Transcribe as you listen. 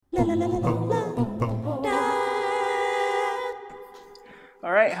All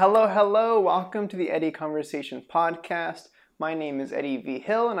right, hello. Welcome to the Eddie Conversations podcast. My name is Eddie V.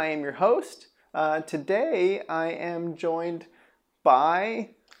 Hill, and I am your host. Today, I am joined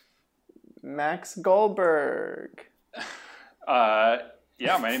by Max Goldberg. Yeah,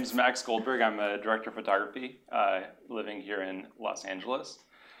 my name is Max Goldberg. I'm a director of photography living here in Los Angeles.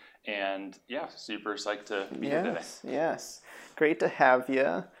 And yeah, super psyched to be here today. Yes. Great to have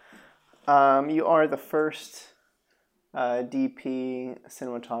you. You are the first DP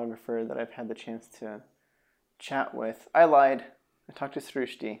cinematographer that I've had the chance to chat with. I lied. I talked to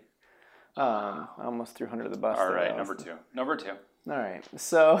Srushti. I almost threw her under the bus. All right, number two. All right,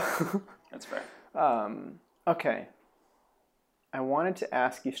 so... That's fair. Okay. I wanted to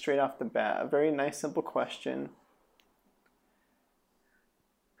ask you straight off the bat a very nice, simple question.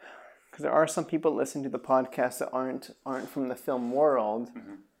 Because there are some people listening to the podcast that aren't from the film world.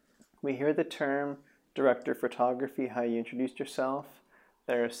 Mm-hmm. We hear the term director of photography, how you introduced yourself.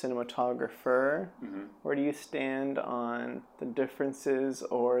 They're a cinematographer. Mm-hmm. Where do you stand on the differences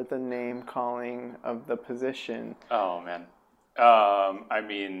or the name calling of the position? Oh, man. I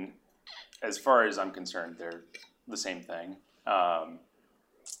mean, as far as I'm concerned, they're the same thing.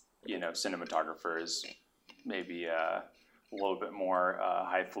 Cinematographer is maybe a little bit more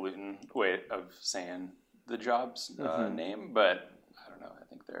highfalutin way of saying the job's name, but I don't know. I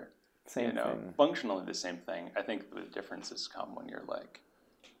think they're functionally the same thing. I think the differences come when you're like,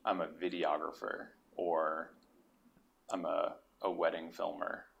 I'm a videographer or I'm a wedding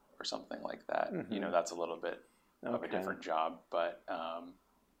filmer or something like that. Mm-hmm. That's a little bit of a different job, but I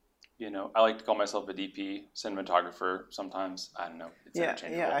like to call myself a DP cinematographer sometimes. I don't know. It's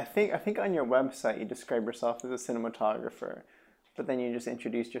interchangeable. Yeah. I think on your website you describe yourself as a cinematographer, but then you just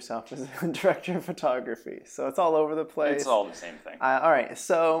introduced yourself as a director of photography. So it's all over the place. It's all the same thing. All right.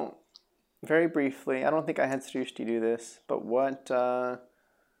 So very briefly, I don't think I had Srushti do this, but what? I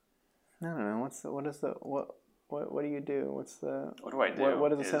don't know. What do you do? What do I do? What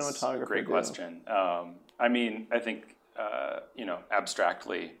does a cinematographer do? Great question. I think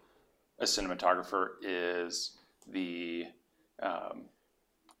abstractly, a cinematographer is the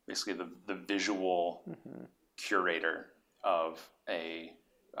basically the visual curator of a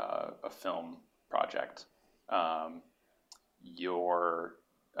film project. Your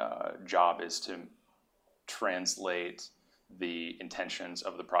job is to translate the intentions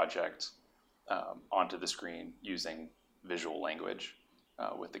of the project onto the screen using visual language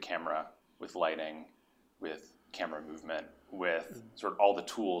with the camera, with lighting, with camera movement, with sort of all the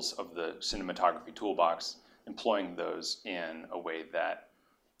tools of the cinematography toolbox, employing those in a way that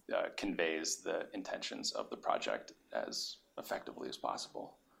conveys the intentions of the project as effectively as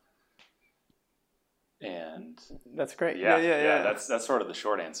possible. And that's great. Yeah. That's sort of the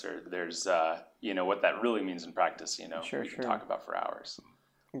short answer. There's, what that really means in practice. We can talk about for hours.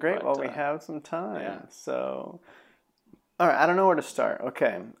 Great. But, we have some time. Yeah. So, all right. I don't know where to start.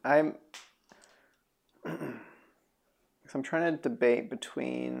 Okay, I'm trying to debate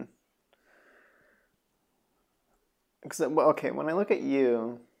between. When I look at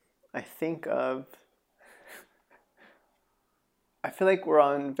you, I feel like we're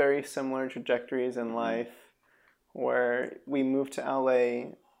on very similar trajectories in life, where we moved to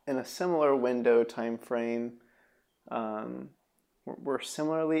LA in a similar window time frame. We're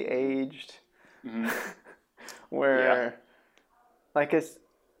similarly aged. Mm-hmm.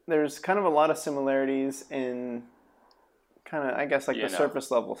 There's kind of a lot of similarities in kind of, I guess, the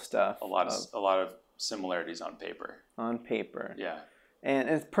surface level stuff. A lot of similarities on paper. Yeah.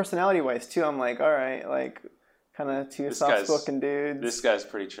 And personality wise too, I'm like, all right, like kind of two soft spoken dudes. This guy's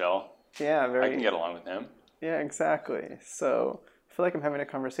pretty chill. Yeah, I can get along with him. Yeah, exactly. So I feel like I'm having a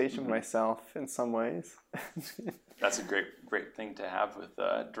conversation with myself in some ways. That's a great thing to have with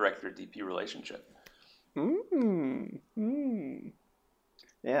a director-DP relationship.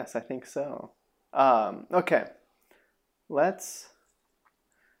 Yes, I think so. Okay, let's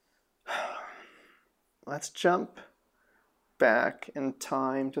jump back in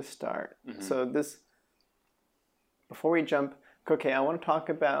time to start. Mm-hmm. So before we jump, I want to talk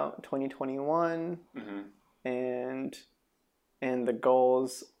about 2021 and the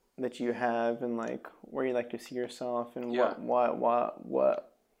goals that you have and like where you like to see yourself and what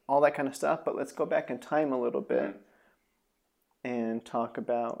all that kind of stuff. But let's go back in time a little bit and talk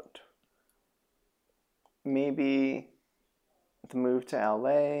about maybe the move to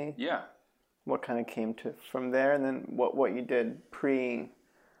LA. Yeah. What kind of came from there, and then what you did pre-move,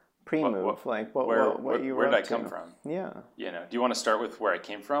 where did I come from? Yeah. Do you want to start with where I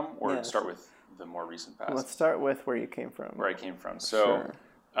came from, or start with the more recent past? Let's start with where you came from. Where I came from. So,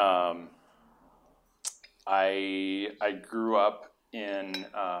 I grew up in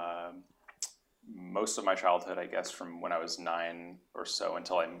most of my childhood, I guess, from when I was 9 or so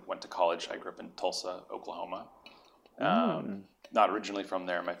until I went to college. I grew up in Tulsa, Oklahoma. Not originally from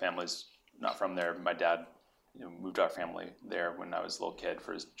there. My family's not from there. My dad, moved our family there when I was a little kid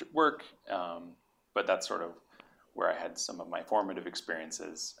for his work. But that's sort of where I had some of my formative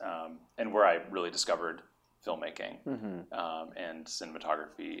experiences, and where I really discovered filmmaking and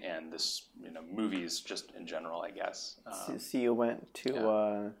cinematography and this, movies just in general, I guess. So you went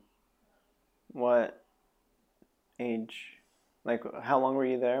to what age? Like, how long were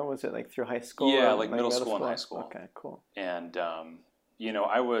you there? Was it like through high school? Yeah, like middle school and high school. Okay, cool. And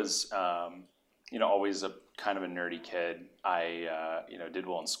I was always a kind of a nerdy kid. I did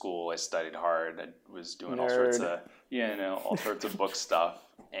well in school. I studied hard. I was doing all sorts of all sorts of book stuff,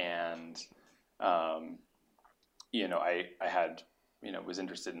 and I had was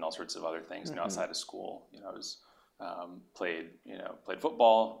interested in all sorts of other things outside of school. I was played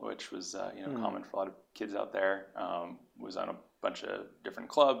football, which was common for a lot of kids out there. Was on a bunch of different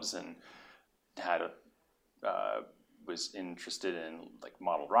clubs and had was interested in like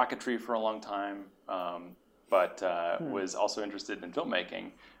model rocketry for a long time, but was also interested in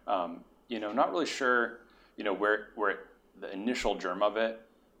filmmaking. Not really sure where the initial germ of it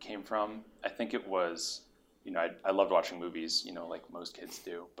came from. I think it was I loved watching movies, like most kids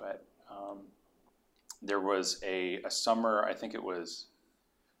do, but there was a summer, I think it was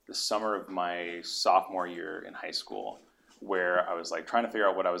the summer of my sophomore year in high school, where I was like trying to figure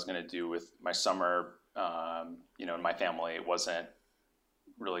out what I was going to do with my summer. In my family, it wasn't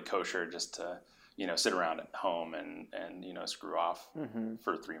really kosher just to, sit around at home and screw off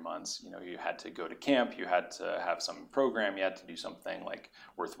for 3 months. You had to go to camp, you had to have some program, you had to do something like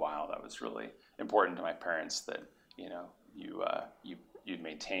worthwhile. That was really important to my parents, that, you'd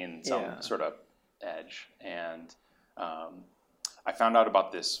maintain some sort of edge. And I found out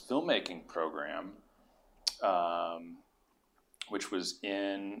about this filmmaking program, which was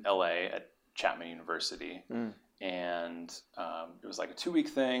in LA at Chapman University. And it was like a 2-week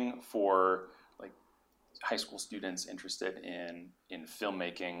thing for like high school students interested in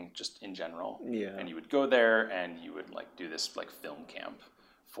filmmaking just in general. And you would go there and you would like do this like film camp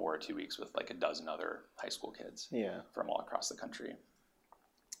for 2 weeks with like a dozen other high school kids from all across the country.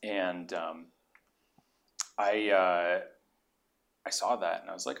 And I saw that and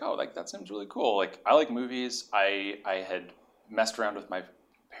I was like, oh, like that seems really cool. Like I like movies. I had messed around with my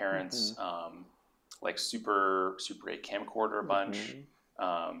parents, like Super 8 camcorder a bunch,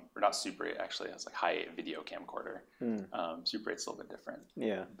 or not Super 8 actually. It was like high video camcorder. Super 8's a little bit different.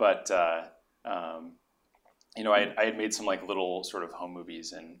 But I had made some like little sort of home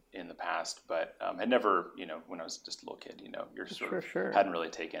movies in the past, but had never, when I was just a little kid, you're sort of hadn't really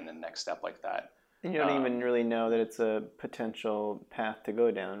taken the next step like that. And you don't even really know that it's a potential path to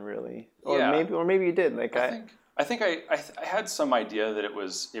go down, really, or maybe you did. Like I think I had some idea that it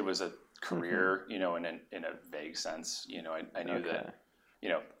was a career, in a vague sense. I knew that,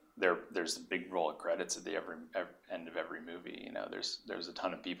 there's a big roll of credits at the end of every movie. There's a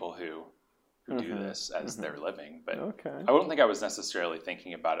ton of people who do this as their living, but I wouldn't think I was necessarily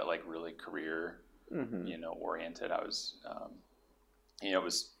thinking about it like really career, oriented. I was, it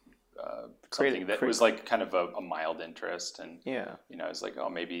was something that was like kind of a mild interest, and I was like, oh,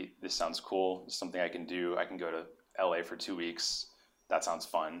 maybe this sounds cool. It's something I can do. I can go to LA for 2 weeks. That sounds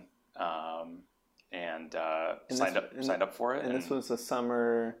fun. And signed up for it. And this was the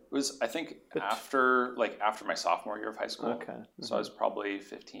summer. It was, I think, after my sophomore year of high school. Okay. So I was probably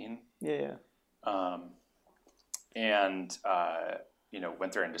 15. And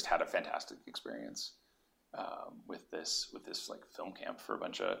went there and just had a fantastic experience with this like film camp for a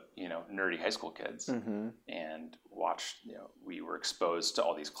bunch of nerdy high school kids, and watched. We were exposed to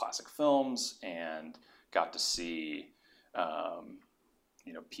all these classic films and got to see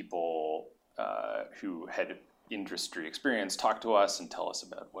people who had industry experience talk to us and tell us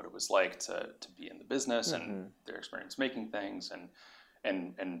about what it was like to be in the business and their experience making things,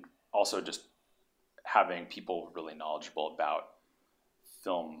 and also just having people really knowledgeable about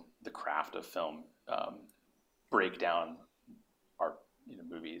film, the craft of film, break down our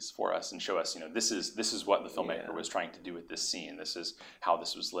movies for us and show us this is what the filmmaker was trying to do with this scene. This is how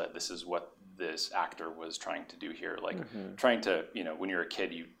this was lit. This is what this actor was trying to do here. Like trying to when you're a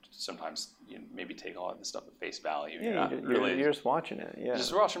kid, you sometimes maybe take all of this stuff at face value. You're just watching it.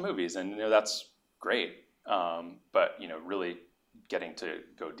 Just watching movies, and that's great. But really getting to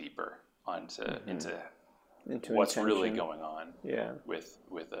go deeper into what's really going on with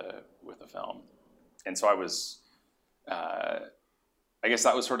a film. And so I was I guess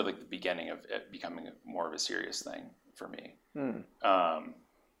that was sort of like the beginning of it becoming more of a serious thing for me. So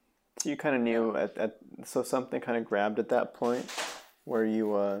you kind of knew so something kind of grabbed at that point where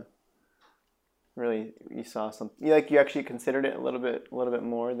you really you saw something, like you actually considered it a little bit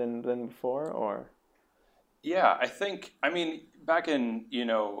more than before, or? Yeah, I mean, back in,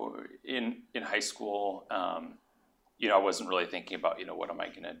 in high school, I wasn't really thinking about, what am I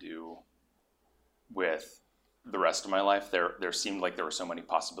going to do with the rest of my life. There seemed like there were so many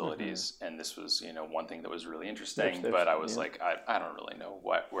possibilities, and this was, one thing that was really interesting, but I was like, I don't really know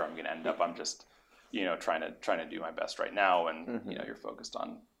where I'm going to end up. I'm just, trying to do my best right now. And, you're focused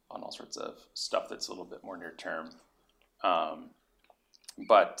on all sorts of stuff that's a little bit more near term.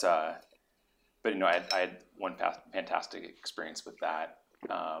 But I had one fantastic experience with that.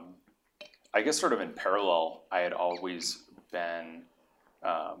 I guess sort of in parallel, I had always been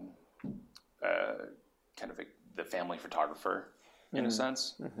kind of the family photographer in a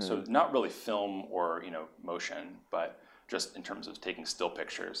sense. So not really film or, motion, but just in terms of taking still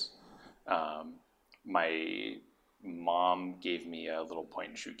pictures. My mom gave me a little point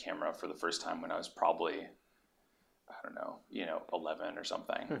and shoot camera for the first time when I was probably, I don't know, 11 or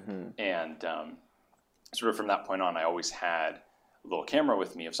something. And sort of from that point on, I always had a little camera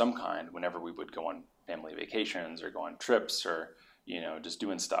with me of some kind whenever we would go on family vacations or go on trips or, just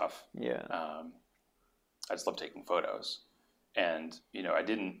doing stuff. Yeah. I just love taking photos. And, I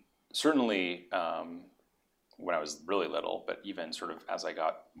didn't, certainly when I was really little, but even sort of as I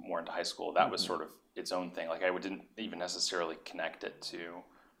got more into high school, that was sort of its own thing. Like I didn't even necessarily connect it to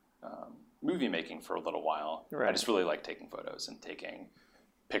movie making for a little while. Right. I just really liked taking photos and taking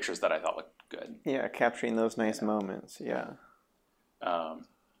pictures that I thought looked good. Yeah, capturing those nice moments. Yeah.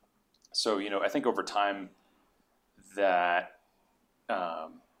 So, I think over time that,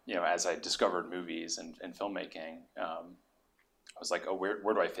 as I discovered movies and filmmaking, I was like, oh, where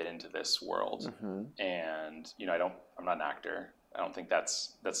do I fit into this world? And, I'm not an actor. I don't think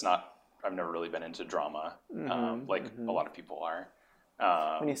that's not, I've never really been into drama, a lot of people are.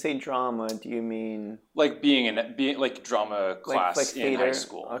 When you say drama, do you mean like being like drama class like in high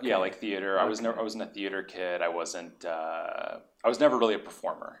school? Okay. Yeah, like theater. I wasn't a theater kid. I was never really a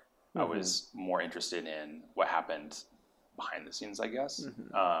performer. I was more interested in what happened behind the scenes, I guess.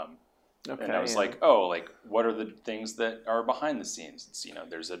 And I was like, oh, like what are the things that are behind the scenes? It's,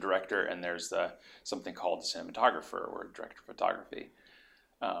 there's a director and there's something called a cinematographer or director of photography.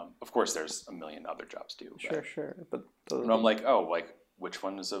 Of course, there's a million other jobs too. Sure. But I'm like, oh, like which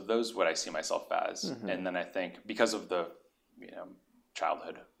ones of those would I see myself as? And then I think because of the,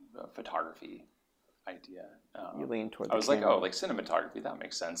 childhood photography idea, you lean toward. I was like, oh, like cinematography, that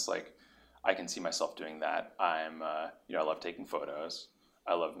makes sense. Like I can see myself doing that. I'm, I love taking photos.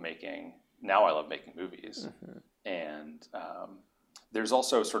 I love making movies. And there's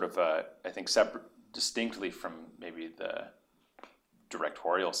also sort of I think separate, distinctly from maybe the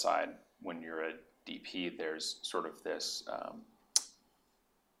directorial side, when you're a DP, there's sort of this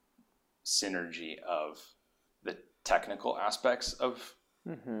synergy of the technical aspects of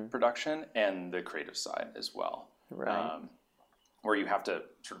production and the creative side as well. Right. Where you have to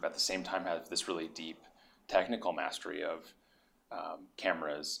sort of at the same time have this really deep technical mastery of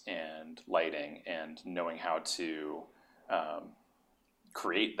cameras and lighting and knowing how to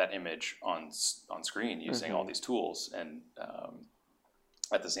create that image on screen using all these tools, and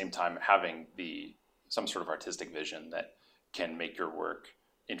at the same time having some sort of artistic vision that can make your work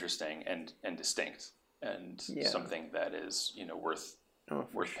interesting and distinct and something that is worth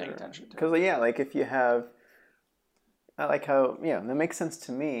paying attention to. Because like if you have, I like how that makes sense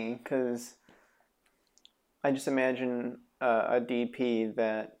to me, because I just imagine a DP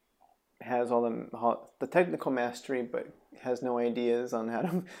that has all the technical mastery, but has no ideas on how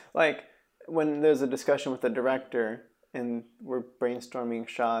to, like when there's a discussion with the director and we're brainstorming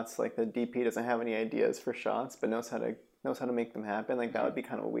shots, like the DP doesn't have any ideas for shots, but knows how to make them happen. Like that would be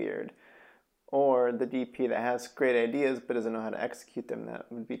kind of weird. Or the DP that has great ideas but doesn't know how to execute them,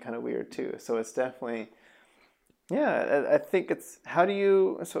 that would be kind of weird too. So it's definitely, I think it's, I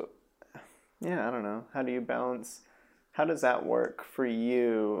don't know, how do you balance, how does that work for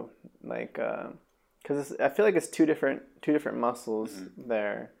you? Like, because I feel like it's two different muscles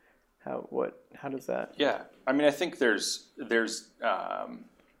there. How does that? Yeah, I mean, I think there's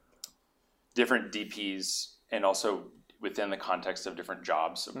different DPs, and also within the context of different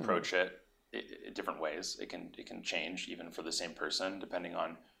jobs, approach it different ways. It can change even for the same person, depending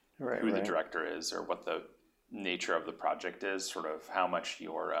on who the director is or what the nature of the project is. Sort of how much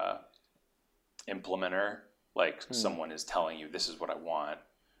your implementer, like someone is telling you, this is what I want,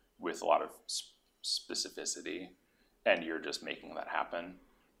 with a lot of specificity, and you're just making that happen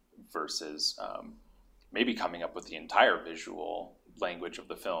versus maybe coming up with the entire visual language of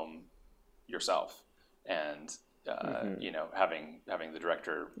the film yourself, and having the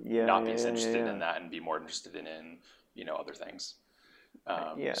director not be as interested in that and be more interested in other things.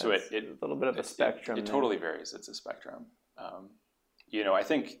 So it's a little bit of a spectrum. It totally varies. It's a spectrum. I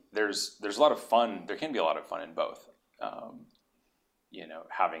think there's a lot of fun. There can be a lot of fun in both.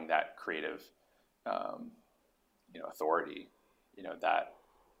 Having that creative, authority, that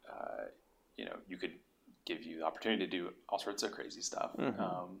you could give you the opportunity to do all sorts of crazy stuff,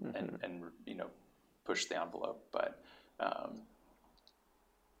 and push the envelope. But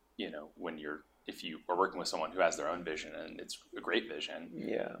if you are working with someone who has their own vision and it's a great vision,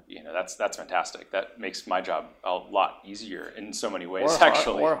 that's fantastic. That makes my job a lot easier in so many ways,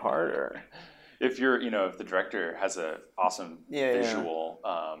 or harder. If if the director has a awesome visual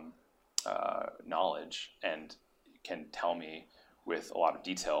knowledge and can tell me with a lot of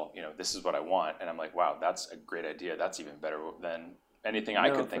detail, this is what I want, and I'm like, wow, that's a great idea. That's even better than anything I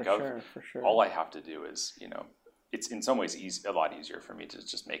could think of. For sure. All I have to do is, it's in some ways a lot easier for me to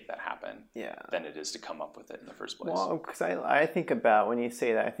just make that happen than it is to come up with it in the first place. Well, because I think about, when you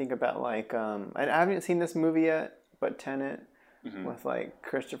say that, I think about like, I haven't seen this movie yet, but Tenet, with like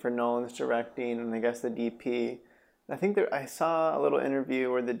Christopher Nolan's directing, and I guess the DP. I think I saw a little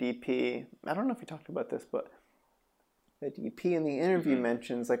interview where the DP, I don't know if he talked about this, but the DP in the interview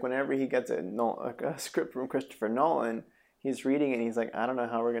mentions, like, whenever he gets a script from Christopher Nolan, he's reading it and he's like, I don't know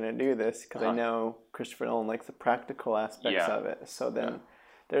how we're going to do this, because I know Christopher Nolan likes the practical aspects of it. So then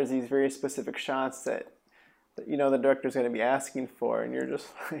there's these very specific shots that the director's going to be asking for, and you're just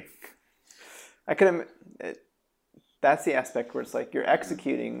like, that's the aspect where it's like you're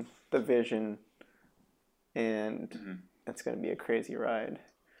executing the vision, and it's going to be a crazy ride.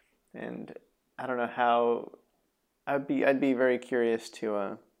 And I don't know how, I'd be very curious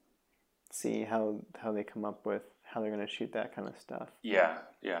to see how they come up with how they're going to shoot that kind of stuff. Yeah.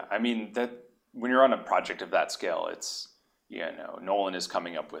 I mean, that when you're on a project of that scale, it's Nolan is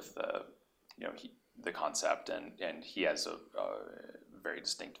coming up with the concept, and he has a very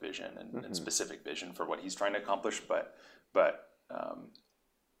distinct vision and specific vision for what he's trying to accomplish. But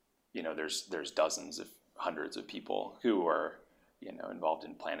there's dozens, if hundreds of people who are involved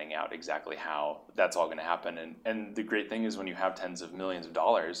in planning out exactly how that's all going to happen. And the great thing is, when you have tens of millions of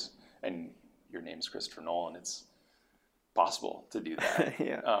dollars and your name's Christopher Nolan, it's possible to do that.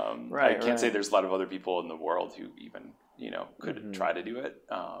 I can't say there's a lot of other people in the world who even could try to do it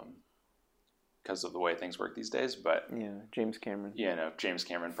because of the way things work these days. But James Cameron. James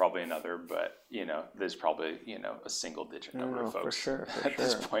Cameron, probably another, but there's probably a single digit number of folks at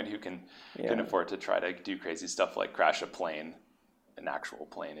this point who can afford to try to do crazy stuff like crash an actual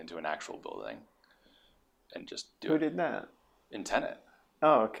plane into an actual building, and just do it. Who did that? In Tenet.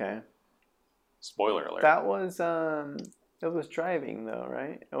 Oh, okay. Spoiler alert. That was it was driving though,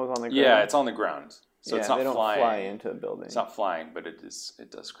 right? It was on the ground. Yeah, it's on the ground, so it's not they don't flying. Fly into a building. It's not flying, but it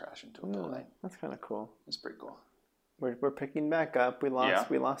does crash into a building. That's kind of cool. It's pretty cool. We're picking back up. We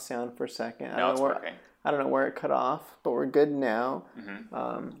lost sound for a second. Now it's working. I don't know where it cut off, but we're good now.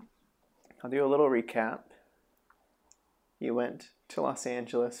 I'll do a little recap. You went to Los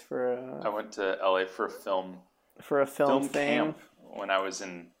Angeles for I went to LA for a film thing camp when I was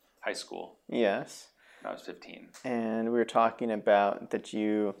in high school. Yes. When I was 15. And we were talking about that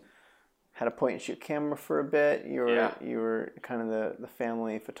you had a point and shoot camera for a bit. You were kind of the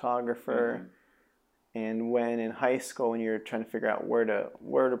family photographer. And when in high school, when you're trying to figure out where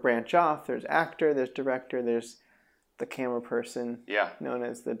to branch off, there's actor, there's director, there's the camera person, known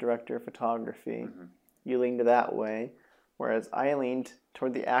as the director of photography. You leaned to that way, whereas I leaned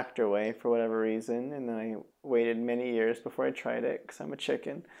toward the actor way for whatever reason, and then I waited many years before I tried it because I'm a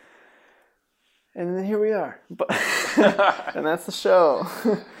chicken. And then here we are, and that's the show.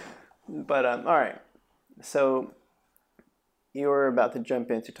 But all right, so you were about to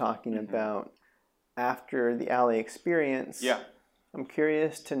jump into talking about after the alley experience. I'm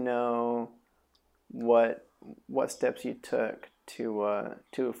curious to know what steps you took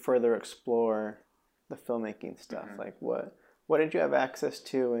to further explore the filmmaking stuff. Like what did you have access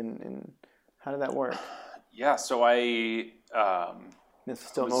to, and how did that work? So I this is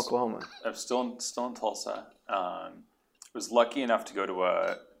still in Oklahoma. I'm still in Tulsa. Was lucky enough to go to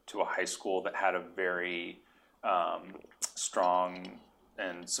a high school that had a very strong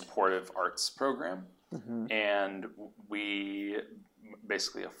and supportive arts program. And we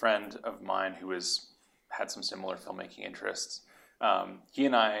basically, a friend of mine who had some similar filmmaking interests, he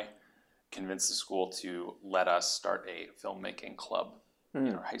and I convinced the school to let us start a filmmaking club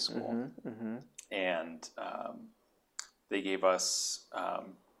in our high school. And they gave us,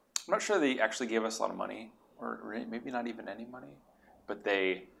 I'm not sure they actually gave us a lot of money, or maybe not even any money, but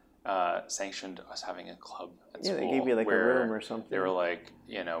they sanctioned us having a club at school. Yeah, they gave you like a room or something. They were like,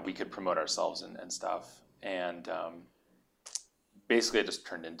 we could promote ourselves and stuff. And basically it just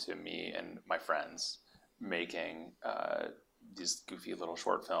turned into me and my friends making these goofy little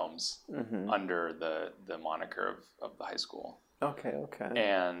short films under the moniker of the high school. Okay.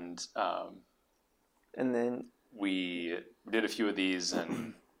 And then we did a few of these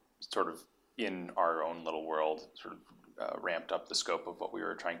and sort of in our own little world sort of ramped up the scope of what we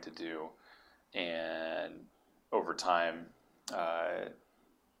were trying to do. And over time, to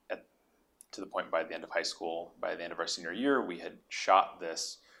the point by the end of high school, by the end of our senior year, we had shot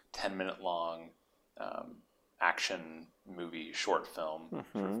this 10-minute long action movie short film,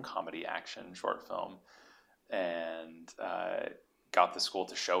 sort of comedy action short film, and got the school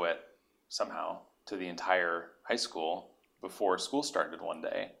to show it somehow to the entire high school before school started one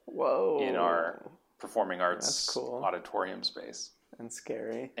day. Whoa! In our performing arts auditorium space. And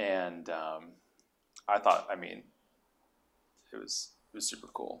scary. And I thought, it was super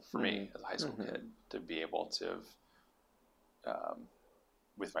cool for me as a high school kid to be able to have,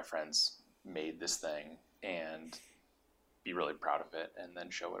 with my friends, made this thing and be really proud of it, and then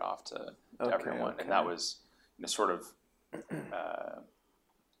show it off to everyone. And that was sort of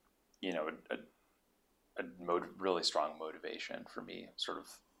a really strong motivation for me, sort of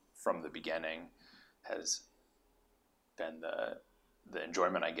from the beginning, has been the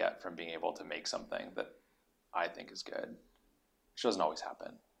enjoyment I get from being able to make something that I think is good, which doesn't always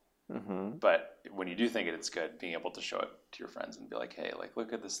happen. But when you do think it's good, being able to show it to your friends and be like, hey, like,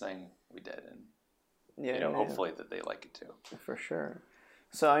 look at this thing we did, and hopefully that they like it too. For sure.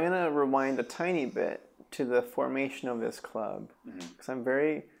 So I'm going to rewind a tiny bit to the formation of this club,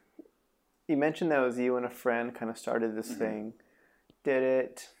 because you mentioned that was you and a friend kind of started this thing. Did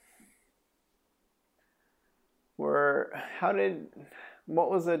it... What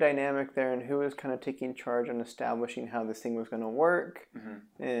was the dynamic there, and who was kind of taking charge on establishing how this thing was going to work?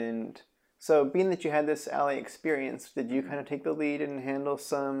 And so, being that you had this LA experience, did you kind of take the lead and handle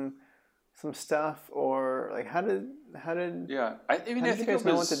some stuff, or like how did I think you guys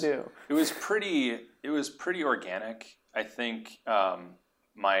know what to do? It was pretty organic. I think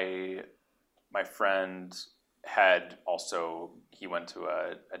my friend had also, he went to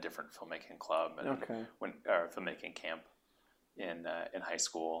a different filmmaking club and filmmaking camp in high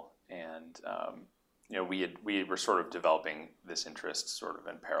school, and we were sort of developing this interest sort of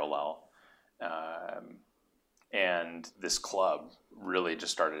in parallel, and this club really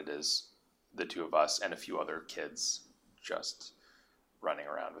just started as the two of us and a few other kids just running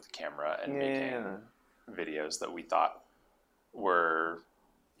around with a camera and making videos that we thought were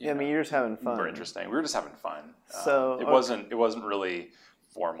you're just having fun. Were interesting. We were just having fun. So it wasn't really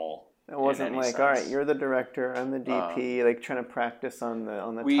formal. It wasn't like, all right, you're the director, I'm the DP, like trying to practice on the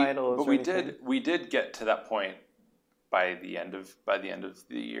titles. But we did get to that point by the end of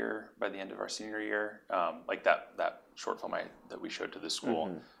the year, by the end of our senior year. Like that short film that we showed to the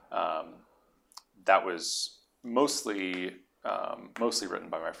school, that was mostly written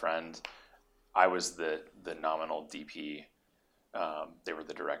by my friend. I was the nominal DP. They were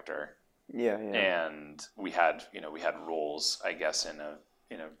the director. Yeah. And we had roles, I guess, in a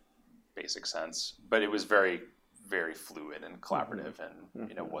basic sense, but it was very, very fluid and collaborative, and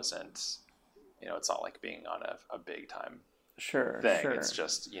wasn't, it's not like being on a big time thing. Sure. It's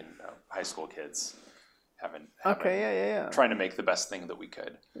just high school kids having trying to make the best thing that we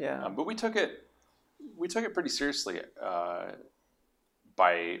could. But we took it pretty seriously.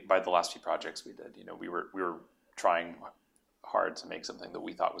 By the last few projects we did, we were trying hard to make something that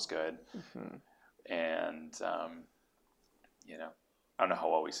we thought was good, and I don't know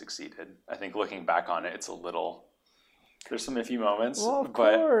how well we succeeded. I think looking back on it, there's some iffy moments. Well, of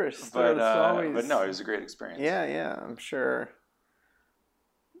course. But no, it was a great experience. Yeah, I'm sure.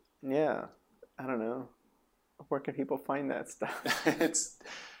 Yeah, I don't know. Where can people find that stuff?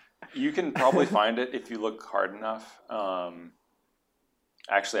 You can probably find it if you look hard enough.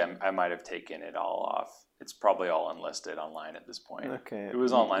 Actually, I might have taken it all off. It's probably all unlisted online at this point. Okay. It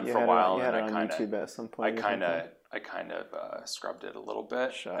was online for a while, and YouTube at some point. I kind of scrubbed it a little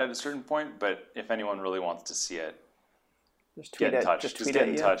bit at a certain point. But if anyone really wants to see it, get in touch. Just get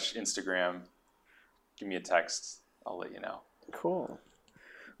in touch. Instagram. Give me a text. I'll let you know. Cool.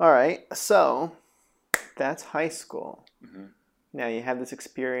 All right. So that's high school. Now you have this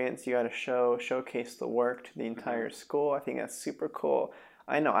experience. You got to showcase the work to the entire school. I think that's super cool.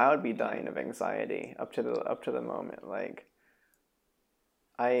 I know I would be dying of anxiety up to the moment. Like,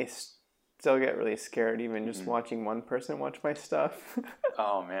 I still get really scared even just watching one person watch my stuff.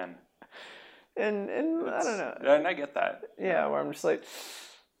 Oh man. And I don't know. And I get that. Yeah, where I'm just like,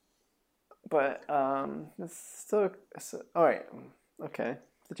 but it's still all right. Okay.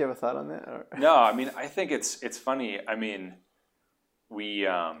 Did you have a thought on that? Or? No, I mean I think it's funny. I mean, we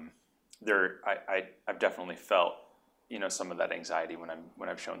I've definitely felt, you know, some of that anxiety when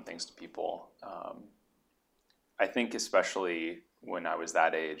I've shown things to people. I think especially when I was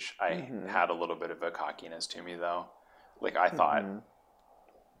that age, I had a little bit of a cockiness to me though. Like I thought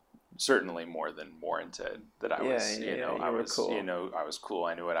certainly more than warranted that I was, I was cool. I was cool.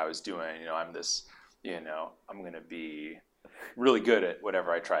 I knew what I was doing. You know, I'm this, I'm going to be really good at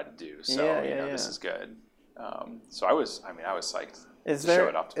whatever I try to do. So, this is good. So I was psyched to show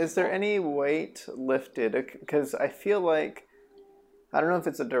it off to people. Is there any weight lifted? Because I feel like, I don't know if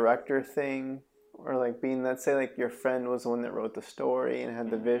it's a director thing or like being, let's say like your friend was the one that wrote the story and had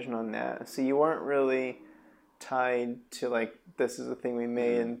the vision on that. So you weren't really tied to like, this is the thing we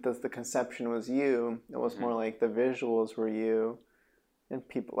made and the conception was you. It was more like the visuals were you. And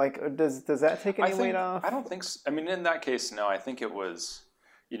people like, does that take any weight off? I don't think so. I mean, in that case, no. I think it was,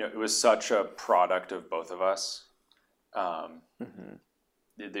 it was such a product of both of us.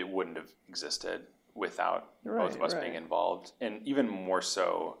 It wouldn't have existed without both of us being involved. And even more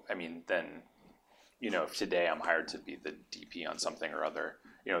so, I mean, then, if today I'm hired to be the DP on something or other,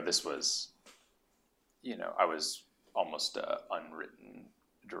 this was, I was almost an unwritten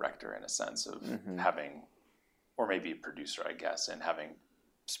director in a sense of having, or maybe a producer, I guess, and having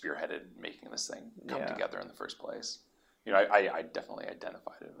spearheaded making this thing come together in the first place. I definitely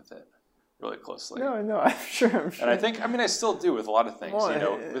identified with it really closely. No, I'm sure. And I think, I still do with a lot of things.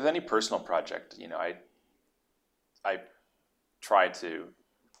 With any personal project, I try to,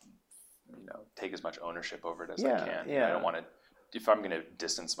 take as much ownership over it as I can. I don't want to. If I'm going to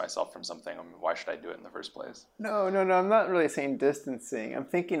distance myself from something, why should I do it in the first place? No. I'm not really saying distancing. I'm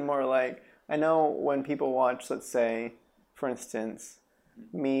thinking more like, I know when people watch, let's say, for instance,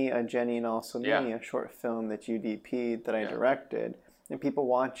 me, a Jenny, and also me, a short film that you DP'd that I directed, and people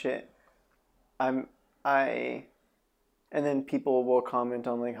watch it, and then people will comment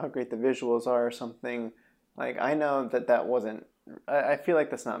on like how great the visuals are or something. Like I know that wasn't. I feel like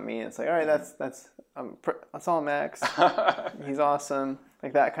that's not me. It's like, all right, that's all Max. He's awesome,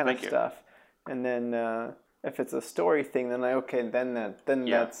 like that kind of stuff. And then if it's a story thing, then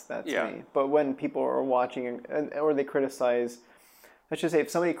that's me. But when people are watching or they criticize, let's just say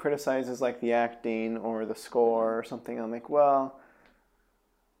if somebody criticizes like the acting or the score or something, I'm like, well,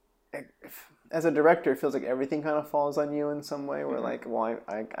 as a director, it feels like everything kind of falls on you in some way. Where like, well,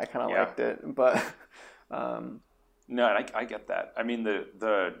 I kind of liked it, but. No, and I get that. I mean,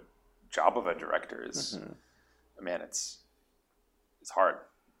 the job of a director is, man, it's hard,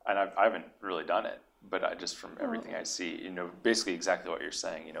 and I haven't really done it, but I just from everything I see, basically exactly what you're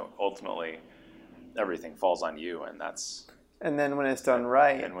saying. Ultimately, everything falls on you, and that's. And then when it's done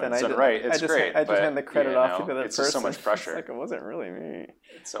right, it's great. I just hand the credit off to the other person. It's so much pressure. It's like it wasn't really me.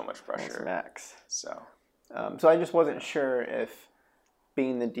 It's so much pressure. It's Max. So I just wasn't sure if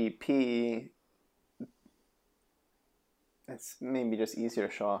being the DP. It's maybe just easier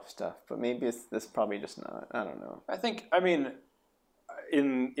to show off stuff, but maybe this probably just not. I don't know. I think,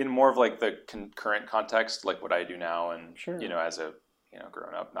 in more of like the current context, like what I do now, and as a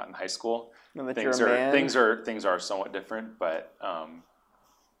grown up, not in high school, things are somewhat different. But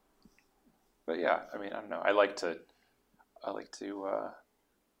yeah, I don't know. I like to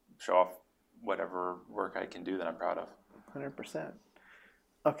show off whatever work I can do that I'm proud of. 100%.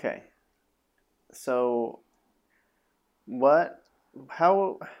 Okay, so.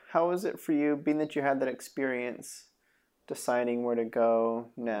 How is it for you, being that you had that experience, deciding where to go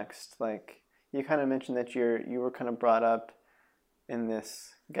next? Like you kind of mentioned that you were kind of brought up in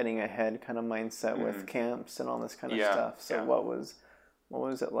this getting ahead kind of mindset with camps and all this kind of stuff. So what was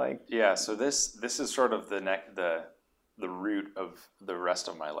it like? Yeah, so this is sort of the root of the rest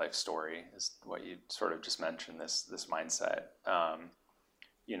of my life story is what you sort of just mentioned, this mindset. I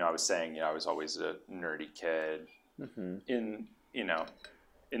was saying, I was always a nerdy kid. In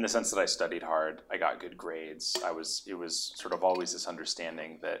the sense that I studied hard, I got good grades. It was sort of always this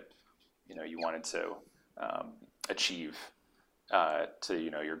understanding that, you wanted to achieve to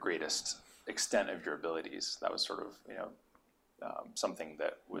your greatest extent of your abilities. That was sort of something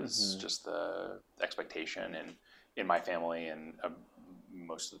that was just the expectation in my family and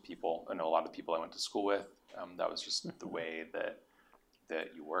most of the people. I know a lot of the people I went to school with. That was just the way that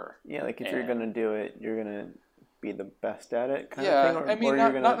you were. Yeah, like if you're gonna do it, you're gonna be the best at it kind of thing?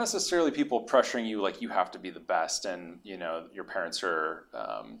 Not necessarily people pressuring you like you have to be the best and, your parents are,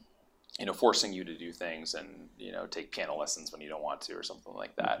 forcing you to do things and, take piano lessons when you don't want to or something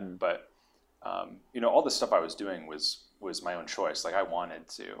like that. Mm-hmm. But, all the stuff I was doing was my own choice. Like I wanted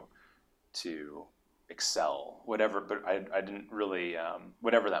to excel, whatever, but I didn't really,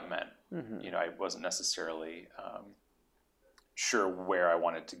 whatever that meant. Mm-hmm. I wasn't necessarily sure where I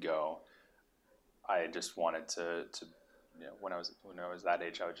wanted to go. I just wanted to when I was that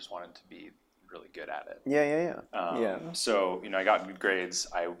age, I just wanted to be really good at it. Yeah. So, I got good grades.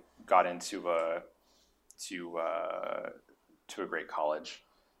 I got into a great college.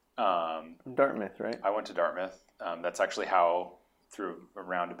 Dartmouth, right? I went to Dartmouth. That's actually how, through a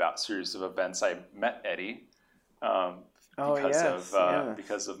roundabout series of events, I met Eddie.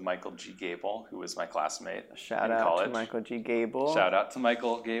 Because of Michael G. Gable, who was my classmate in college. Shout out to Michael G. Gable. Shout out to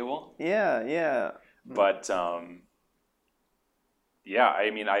Michael Gable. Yeah. But I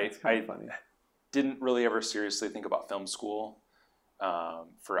didn't really ever seriously think about film school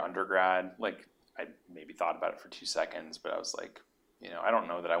for undergrad. Like I maybe thought about it for 2 seconds, but I was like, I don't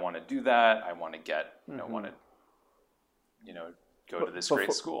know that I want to do that. I want to go to this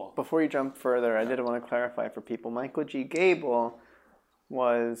great school. Before you jump further, I did want to clarify for people. Michael G. Gable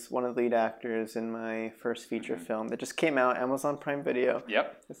was one of the lead actors in my first feature film that just came out, Amazon Prime Video.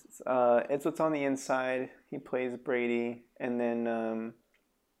 Yep. It's What's on the Inside. He plays Brady. And then,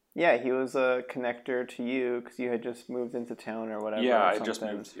 he was a connector to you because you had just moved into town or whatever. Yeah, I just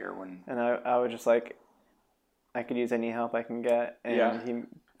moved here And I was just like, I could use any help I can get. And he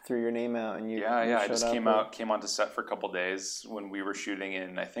threw your name out and you I just came onto set for a couple days when we were shooting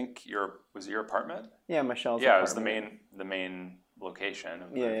in, I think was it your apartment? Yeah, Michelle's apartment. Yeah, it was the main location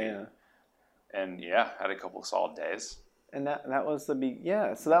of the movie. Yeah. And had a couple of solid days. And that was the big,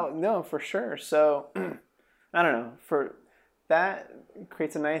 so for sure. So I don't know, for that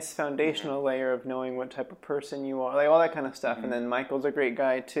creates a nice foundational layer of knowing what type of person you are, like all that kind of stuff. Mm-hmm. And then Michael's a great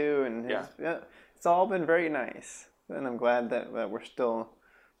guy too, and it's all been very nice. And I'm glad that we're still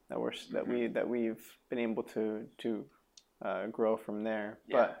that we've been able to grow from there.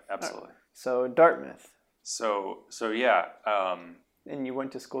 Yeah, absolutely. So Dartmouth. So. And you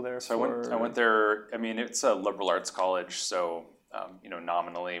went to school there. So I went there. I mean, it's a liberal arts college, so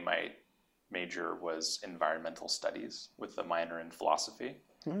nominally my major was environmental studies with a minor in philosophy.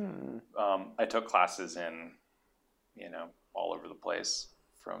 I took classes in, all over the place,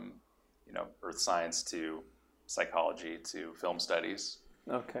 from earth science to psychology to film studies.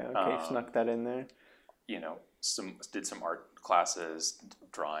 Okay, snuck that in there. Did some art classes,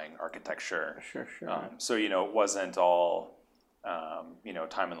 drawing, architecture. Sure. So it wasn't all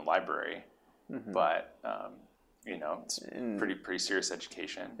time in the library, but it's pretty serious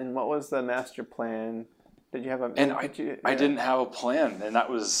education. And what was the master plan? Did you have a? And I didn't have a plan, and that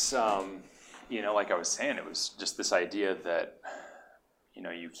was like I was saying, it was just this idea that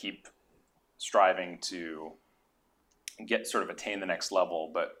you keep striving to attain the next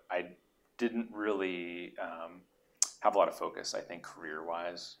level, but I didn't really have a lot of focus, I think,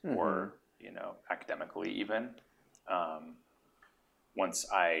 career-wise or academically even. Once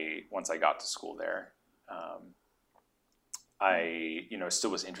I got to school there, I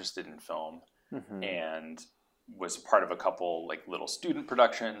still was interested in film and was part of a couple like little student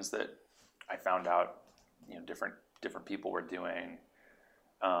productions that I found out different people were doing.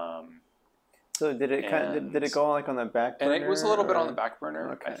 So did it go like on the back burner? And it was a little bit on the back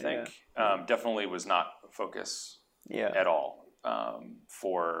burner, I think. Yeah. Definitely was not a focus at all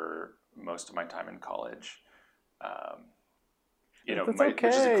for most of my time in college.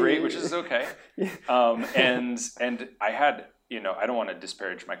 Which is okay. And I had, I don't want to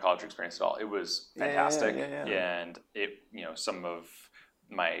disparage my college experience at all. It was fantastic. And it, some of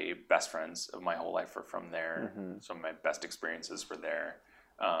my best friends of my whole life are from there. Some of my best experiences were there.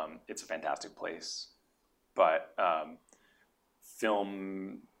 It's a fantastic place, but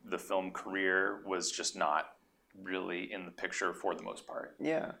the film career was just not really in the picture for the most part.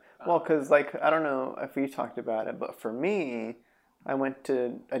 Yeah. Well, because I don't know if you talked about it, but for me, I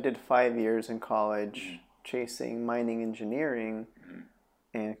did 5 years in college chasing mining engineering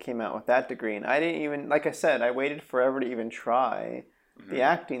and came out with that degree. And I didn't even, like I said, I waited forever to even try the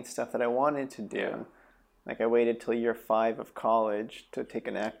acting stuff that I wanted to do. Yeah. Like I waited till year 5 of college to take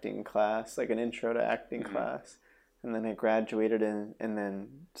an acting class, like an intro to acting class. And then I graduated and then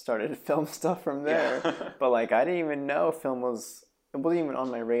started film stuff from there. Yeah. But I didn't even know it wasn't even on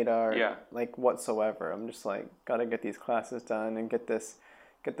my radar whatsoever. I'm just gotta get these classes done and get this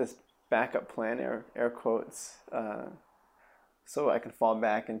backup plan, air quotes, so I can fall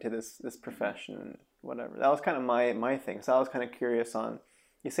back into this profession and whatever. That was kind of my thing. So I was kind of curious on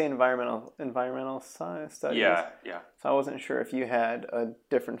You say environmental science studies. Yeah, yeah. So I wasn't sure if you had a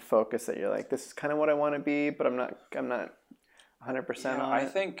different focus that you're like, this is kind of what I want to be, but I'm not 100% on I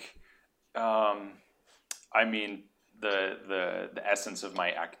it. think, I mean, the essence of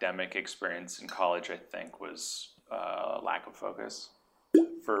my academic experience in college, I think, was lack of focus,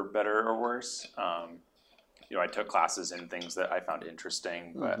 for better or worse. I took classes in things that I found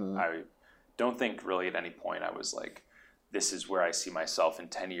interesting, but I don't think really at any point I was like, this is where I see myself in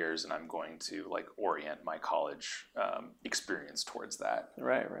 10 years, and I'm going to like orient my college experience towards that.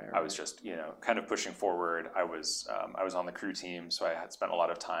 Right. I was just, kind of pushing forward. I was on the crew team, so I had spent a lot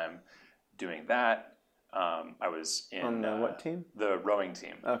of time doing that. I was in on the what team? The rowing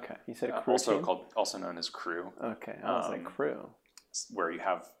team. Okay, you said crew team? Also known as crew. Okay, I was like crew. Where you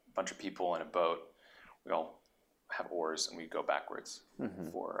have a bunch of people in a boat. We all have oars, and we go backwards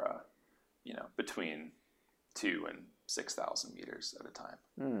for between 2,000 and 6,000 meters at a time,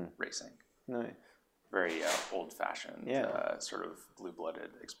 racing. Nice. Very old-fashioned, sort of blue-blooded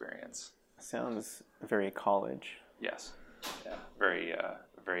experience. Sounds very college. Yes, yeah, very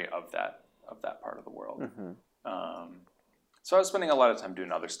of that part of the world. So I was spending a lot of time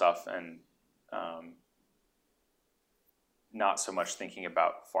doing other stuff, and not so much thinking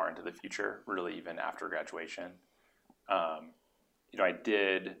about far into the future, really, even after graduation. I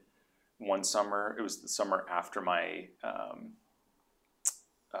did one summer. It was the summer after my.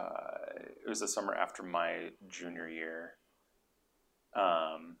 It was the summer after my junior year.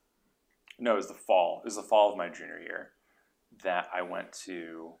 No, it was the fall. It was the fall of my junior year that I went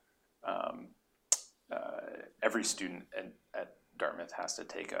to. Every student at Dartmouth has to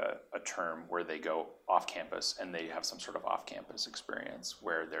take a term where they go off campus, and they have some sort of off campus experience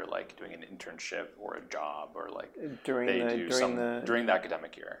where they're like doing an internship or a job, or like during the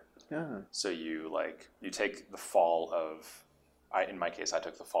academic year. Yeah. So you take the fall of, in my case, I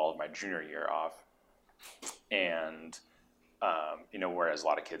took the fall of my junior year off, and whereas a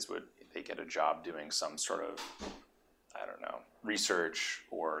lot of kids they get a job doing some sort of, I don't know, research,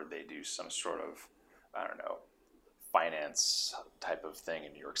 or they do some sort of, I don't know, finance type of thing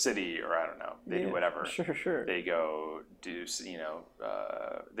in New York City, or I don't know, they do whatever. Sure. They go do,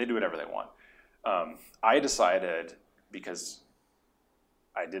 they do whatever they want. I decided, because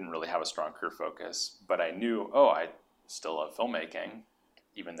I didn't really have a strong career focus, but I knew, I still love filmmaking,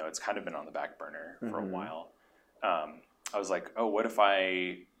 even though it's kind of been on the back burner for a while. I was like, what if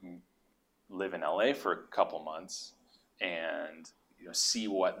I live in LA for a couple months and see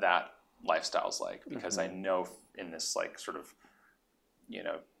what that lifestyle's like, because I know in this like sort of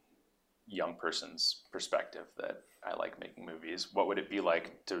young person's perspective that I like making movies. What would it be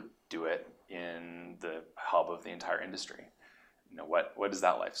like to do it in the hub of the entire industry? What is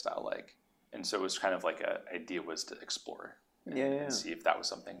that lifestyle like? And so it was kind of like an idea was to explore and see if that was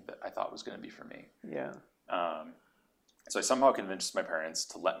something that I thought was going to be for me. Yeah. So I somehow convinced my parents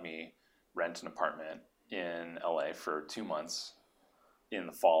to let me rent an apartment in LA for 2 months in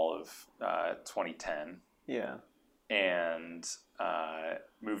the fall of 2010. Yeah. And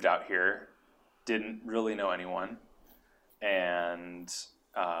moved out here. Didn't really know anyone, and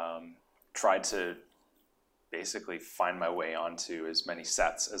tried to basically find my way onto as many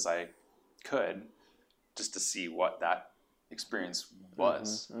sets as I could, just to see what that experience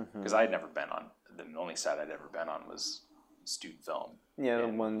was. Because I had never been on, the only set I'd ever been on was student film. Yeah, the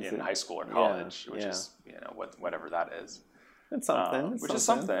ones in high school or college, which is whatever that is. It's something. Is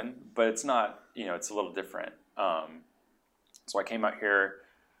something, but it's not. It's a little different. So I came out here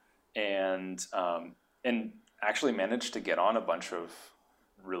and actually managed to get on a bunch of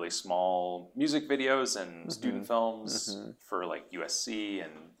really small music videos and student films for like USC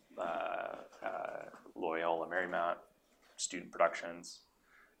and Loyola Marymount student productions,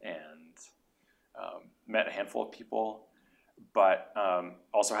 and met a handful of people, but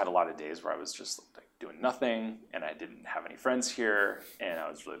also had a lot of days where I was just like doing nothing, and I didn't have any friends here, and I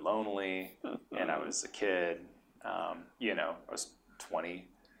was really lonely, and I was a kid. I was 20,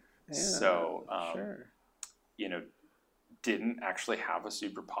 so didn't actually have a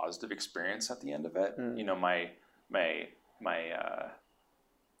super positive experience at the end of it. My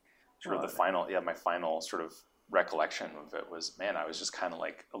sort of my final sort of recollection of it was, man, I was just kind of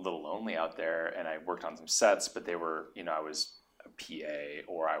like a little lonely out there, and I worked on some sets, but they were, I was a PA,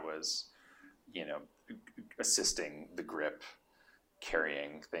 or I was, assisting the grip,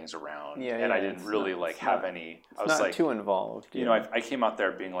 carrying things around, and I didn't really have any. I was like too involved. I came out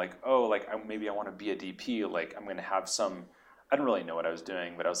there being like, maybe I want to be a DP. Like I'm going to have some. I didn't really know what I was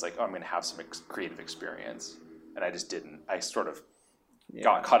doing, but I was like, I'm going to have some creative experience, and I just didn't. I sort of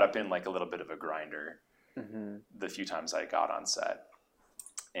got caught up in like a little bit of a grinder the few times I got on set,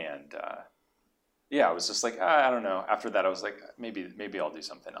 And yeah, I was just like, I don't know. After that, I was like, maybe I'll do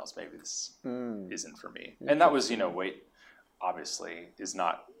something else. Maybe this isn't for me. And that was, weight obviously is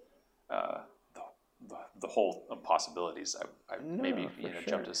not the whole of possibilities. I maybe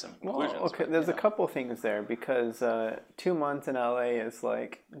jumped to some conclusions. Well, okay, but, there's a couple things there because 2 months in LA is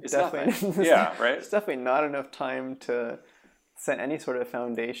like it's definitely right. It's definitely not enough time to set any sort of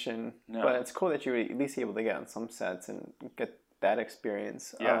foundation. No. But it's cool that you were at least able to get on some sets and get that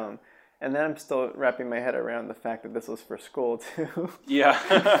experience. Yeah. And then I'm still wrapping my head around the fact that this was for school too. Yeah.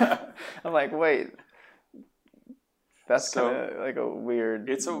 I'm like, wait. That's kind of like a weird.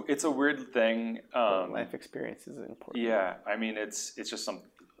 It's a weird thing. Life experience is important. Yeah, I mean it's just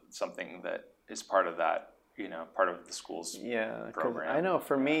something that is part of that, part of the school's program. I know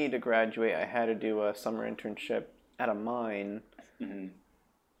for me to graduate, I had to do a summer internship at a mine,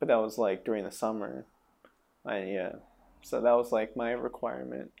 but that was like during the summer. So that was like my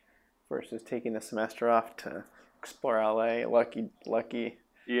requirement versus taking the semester off to explore LA. Lucky.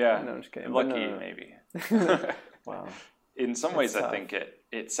 Yeah. No, I'm just kidding. Lucky, maybe. Wow. In some ways, I think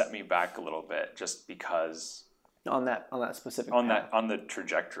it set me back a little bit just because on that specific on path. on the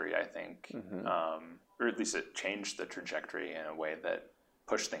trajectory, I think, or at least it changed the trajectory in a way that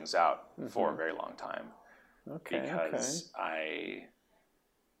pushed things out for a very long time. Okay. Because I,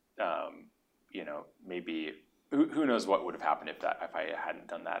 maybe who knows what would have happened if I hadn't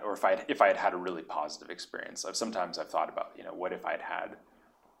done that, or if I had had a really positive experience. Sometimes I've thought about what if I'd had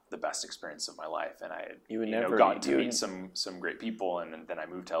the best experience of my life, and I had gotten to meet some great people, and then I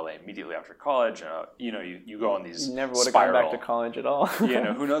moved to LA immediately after college. You go on these. You never would have gone back to college at all.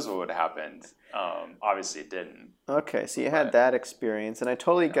 Who knows what would have happened? Obviously, it didn't. Okay, so you had that experience, and I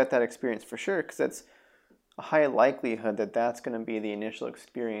totally get that experience for sure, because it's a high likelihood that that's going to be the initial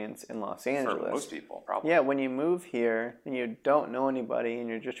experience in Los Angeles. For most people, probably. Yeah, when you move here and you don't know anybody and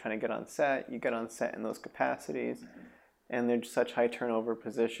you're just trying to get on set, you get on set in those capacities. And they're just such high turnover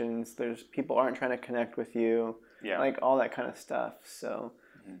positions. There's people aren't trying to connect with you, like all that kind of stuff. So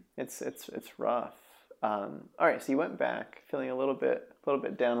it's rough. All right, so you went back feeling a little bit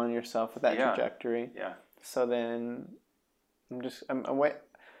down on yourself with that trajectory. Yeah. So then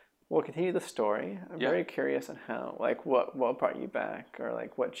we'll continue the story. I'm very curious on how, like, what brought you back, or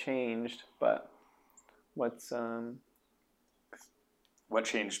like what changed. But what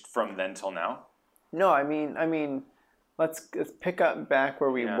changed from then till now? No, I mean. Let's pick up back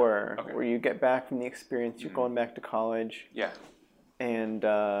where we were, where you get back from the experience. You're going back to college. Yeah. And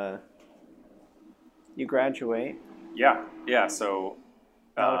you graduate. Yeah. So.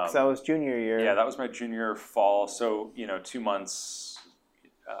 Because that was junior year. Yeah, that was my junior fall. So 2 months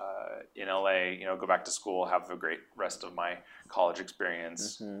in LA. Go back to school, have a great rest of my college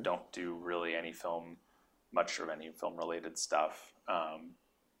experience. Don't do really much of any film related stuff.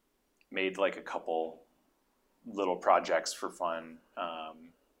 Made like a couple little projects for fun,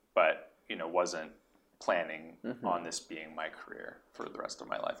 but wasn't planning on this being my career for the rest of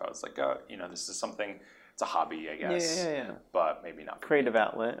my life. I was like, this is something, it's a hobby, I guess. Yeah. But maybe not. Creative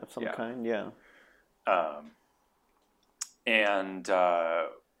outlet of some kind, yeah. And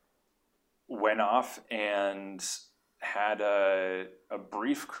went off and had a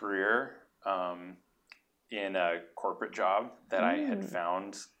brief career in a corporate job that I had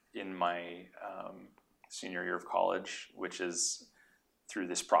found in my senior year of college, which is through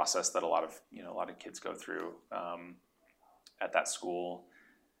this process that a lot of kids go through at that school,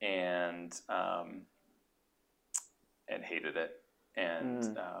 and hated it.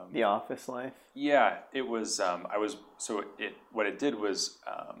 And the office life. Yeah, it was. What it did was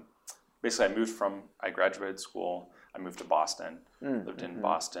basically I graduated school. I moved to Boston. Lived in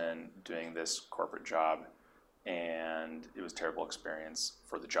Boston doing this corporate job, and it was a terrible experience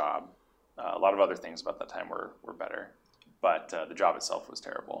for the job. A lot of other things about that time were better, but the job itself was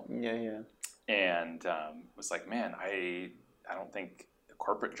terrible. Yeah. And was like, man, I don't think a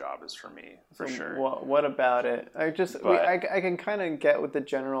corporate job is for me, for sure. What about it? I can kind of get what the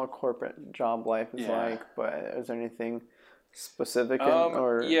general corporate job life is like, but is there anything specific?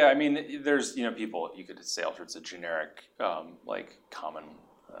 Yeah, I mean, there's people, you could say all sorts of generic, like common,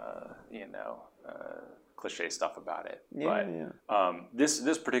 cliche stuff about it.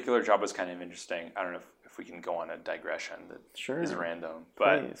 This particular job was kind of interesting. I don't know if we can go on a digression that is random,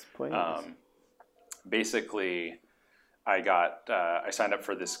 but please. Basically, I signed up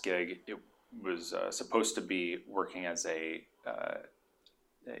for this gig. It was supposed to be working as a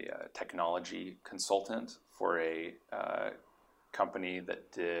technology consultant for a company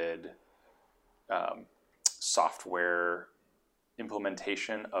that did software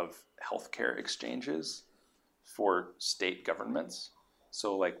implementation of healthcare exchanges for state governments.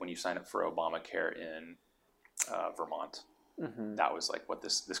 So like when you sign up for Obamacare in Vermont, that was like what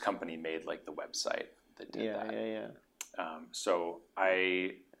this company made, like the website that did that. So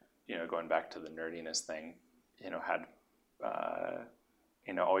I, going back to the nerdiness thing, had,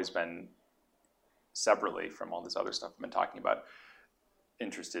 always been separately from all this other stuff I've been talking about,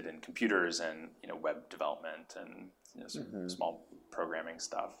 interested in computers and, web development and, some small programming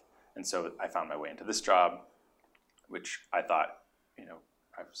stuff. And so I found my way into this job, which I thought,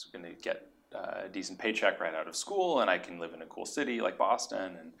 I was going to get a decent paycheck right out of school, and I can live in a cool city like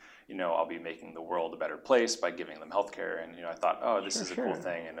Boston, and I'll be making the world a better place by giving them healthcare. And I thought, oh, this is a cool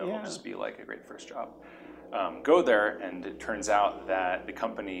thing, and it'll just be like a great first job. Go there, and it turns out that the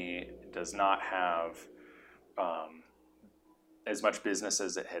company does not have as much business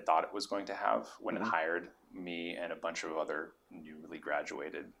as it had thought it was going to have when it hired me and a bunch of other newly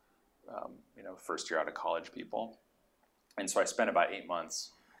graduated, first year out of college people. And so I spent about 8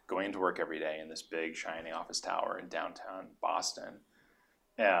 months going into work every day in this big shiny office tower in downtown Boston,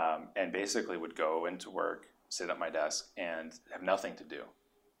 and basically would go into work, sit at my desk, and have nothing to do.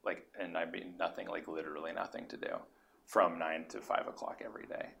 And I mean nothing, like literally nothing to do, from 9 to 5 o'clock every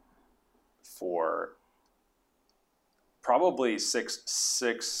day for probably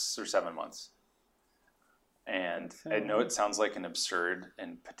six or 7 months. And I know it sounds like an absurd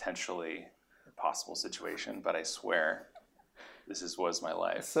and potentially impossible situation, but I swear this was my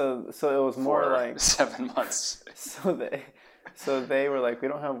life. So it was more like 7 months. So they were like, we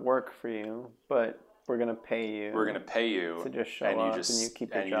don't have work for you, but we're gonna pay you. We're gonna pay you to just show up and you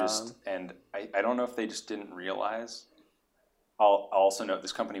keep your job. And I don't know if they just didn't realize. I'll also note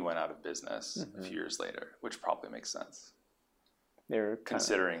this company went out of business a few years later, which probably makes sense. They were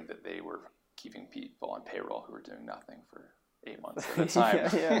considering that they were keeping people on payroll who were doing nothing for 8 months at a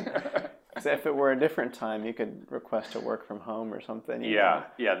time. So if it were a different time, you could request to work from home or something. Yeah.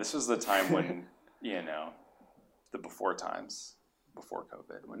 This was the time when, the before times, before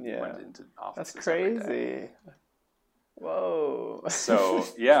COVID, when we went into offices. That's crazy. Whoa. So,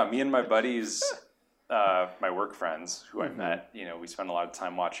 me and my buddies, my work friends who I met, we spent a lot of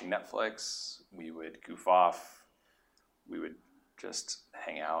time watching Netflix. We would goof off. We would just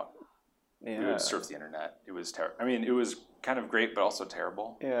hang out. We would surf the internet. It was terrible. I mean, it was kind of great, but also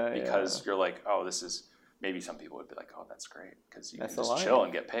terrible. Because you're like, oh, this is, maybe some people would be like, oh, that's great, because you can just chill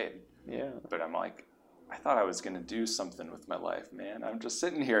and get paid. Yeah. But I'm like, I thought I was going to do something with my life, man. I'm just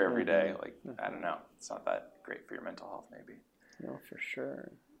sitting here every day. Like, I don't know. It's not that great for your mental health, maybe. No, for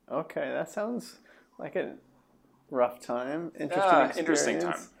sure. Okay, that sounds like a rough time. Interesting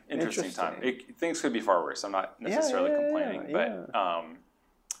time. Things could be far worse. I'm not necessarily complaining, but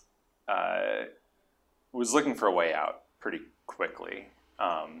was looking for a way out pretty quickly.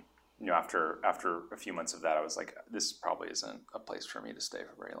 After a few months of that, I was like, this probably isn't a place for me to stay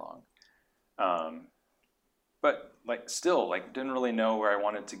for very long. But still didn't really know where I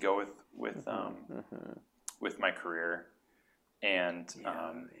wanted to go with my career, and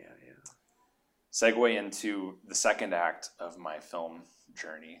segue into the second act of my film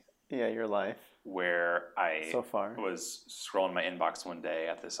journey. Yeah, your life. Where I was scrolling my inbox one day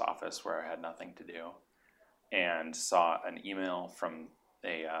at this office where I had nothing to do, and saw an email from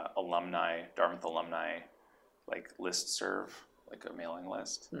a Dartmouth alumni, listserv, a mailing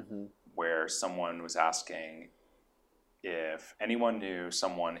list, where someone was asking if anyone knew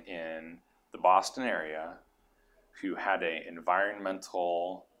someone in the Boston area who had an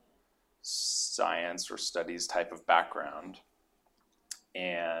environmental science or studies type of background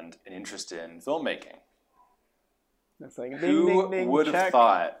and an interest in filmmaking. It's like, who would have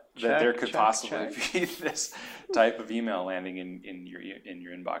thought that there could possibly be this type of email landing in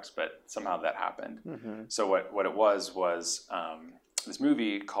your inbox, but somehow that happened. So what it was this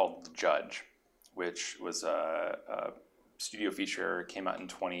movie called The Judge, which was a studio feature, came out in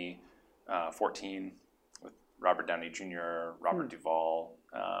 2014 with Robert Downey Jr., Robert Duvall.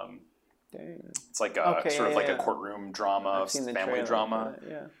 It's like a a courtroom drama, family drama.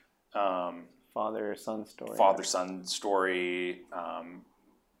 Father-son story.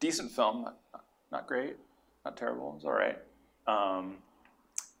 Decent film, not great, not terrible. It was all right.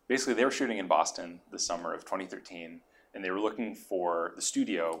 Basically, they were shooting in Boston the summer of 2013, and they were looking for, the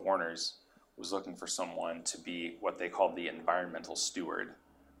studio, Warner's, was looking for someone to be what they called the environmental steward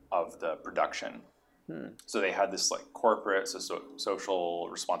of the production. So they had this corporate social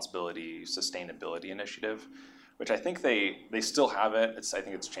responsibility, sustainability initiative, which I think they still have it. I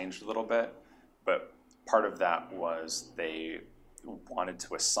think it's changed a little bit, but part of that was they wanted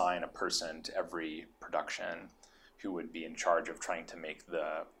to assign a person to every production who would be in charge of trying to make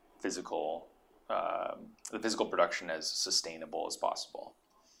the physical the physical production as sustainable as possible.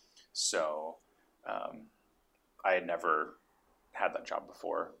 So I had never had that job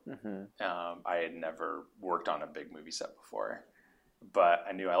before. I had never worked on a big movie set before, but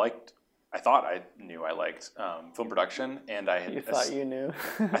I thought I knew I liked film production, and I had. You thought you knew.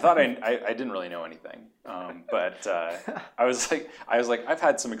 I thought I didn't really know anything, but I was like, I've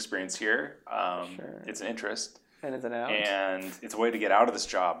had some experience here. Sure. It's an interest, and it's an out, and it's a way to get out of this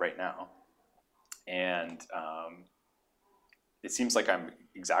job right now, and it seems like I'm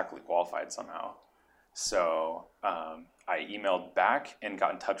exactly qualified somehow. So I emailed back and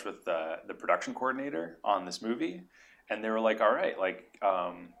got in touch with the production coordinator on this movie, and they were like, all right, like,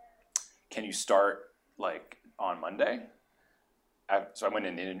 can you start like on Monday? So I went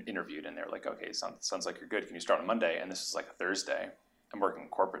in and interviewed, and they were like, okay, sounds like you're good. Can you start on Monday? And this is like a Thursday. I'm working a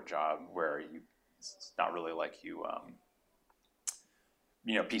corporate job where it's not really like you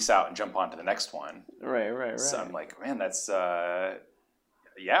peace out and jump on to the next one. Right. So I'm like, man, that's,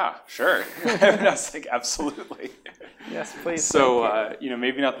 yeah, sure. And I was like, absolutely. Yes, please. So,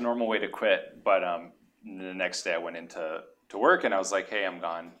 maybe not the normal way to quit, but the next day I went into work, and I was like, hey, I'm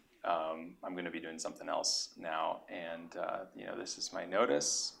gone. I'm going to be doing something else now. And, this is my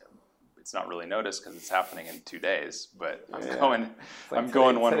notice. It's not really notice because it's happening in 2 days, but I'm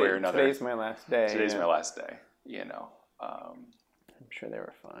going one way or another. Today's my last day. Today's my last day, I'm sure they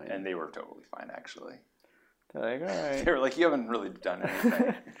were fine. And they were totally fine, actually. They're like, all right. They were like, you haven't really done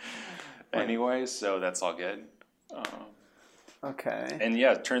anything. Anyway, so that's all good. Okay. And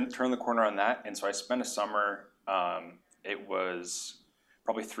yeah, turn the corner on that. And so I spent a summer, it was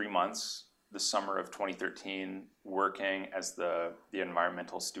probably 3 months, the summer of 2013, working as the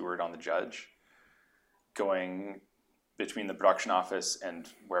environmental steward on the Judge, going between the production office and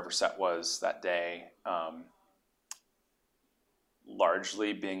wherever set was that day,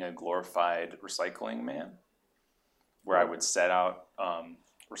 largely being a glorified recycling man, where I would set out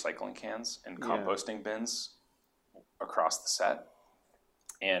recycling cans and composting bins across the set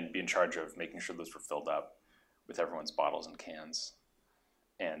and be in charge of making sure those were filled up with everyone's bottles and cans.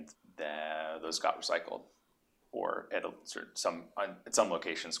 And those got recycled, or at some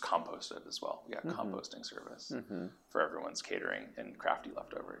locations composted as well. We got composting service for everyone's catering and crafty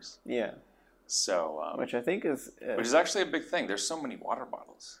leftovers. Yeah. So which I think is which is actually a big thing. There's so many water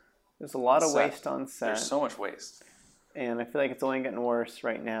bottles. There's a lot of waste on set. There's so much waste, and I feel like it's only getting worse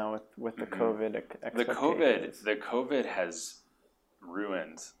right now with the COVID expectations. The COVID has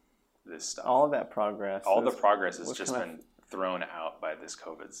ruined this stuff. All of that progress. All the progress has just been thrown out by this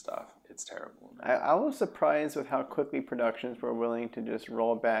COVID stuff. It's terrible. I was surprised with how quickly productions were willing to just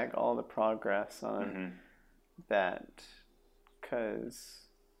roll back all the progress on that, because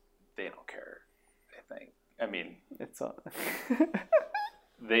they don't care. I think. I mean, it's all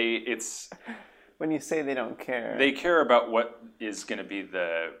when you say they don't care, they care about what is going to be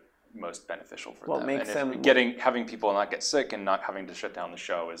the most beneficial for them. What makes them having people not get sick and not having to shut down the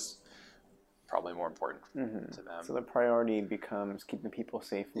show is probably more important to them. So the priority becomes keeping people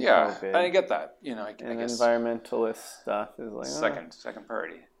safe from COVID. COVID. I get that. I guess environmentalist stuff is like second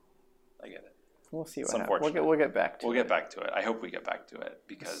priority. I get it. We'll see what happens. We'll get back to it. We'll get back to it. I hope we get back to it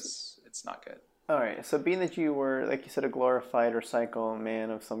because it's not good. All right. So being that you were, like you said, a glorified recycle man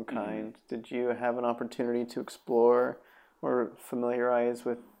of some kind, did you have an opportunity to explore or familiarize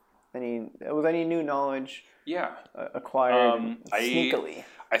with any new knowledge acquired sneakily?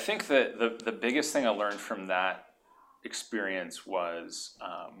 I think that the biggest thing I learned from that experience was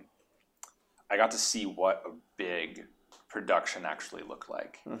I got to see what a big production actually looked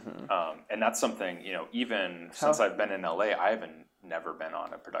like. And that's something, even since I've been in LA, I haven't never been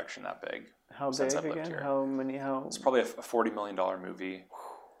on a production that big. How since big I've lived again? Here. It's probably a $40 million movie.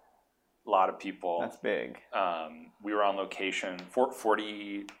 A lot of people. That's big. We were on location for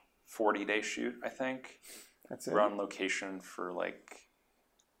 40-day shoot, I think. That's it. We were on location for like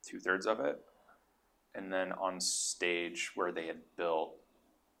 2/3 of it, and then on stage where they had built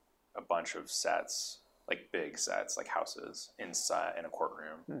a bunch of sets, like big sets, like houses inside in a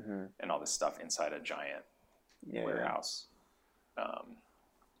courtroom, and all this stuff inside a giant warehouse.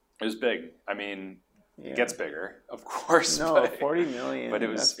 It was big. I mean, it gets bigger, of course. No, but 40 million. But it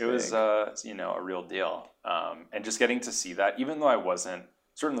was a real deal. And just getting to see that, even though I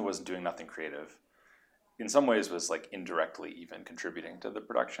certainly wasn't doing nothing creative, in some ways was like indirectly even contributing to the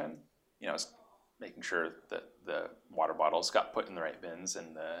production. I was making sure that the water bottles got put in the right bins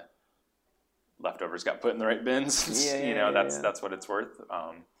and the leftovers got put in the right bins. That's what it's worth.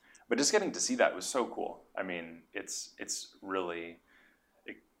 But just getting to see that was so cool. I mean, it's really,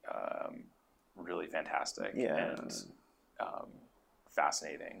 really fantastic and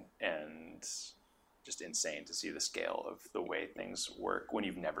fascinating. And just insane to see the scale of the way things work when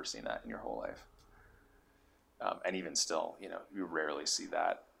you've never seen that in your whole life. And even still, you rarely see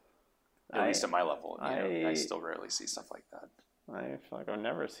that. At least at my level, I still rarely see stuff like that. I feel like I've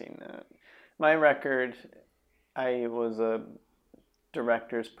never seen that. My record, I was a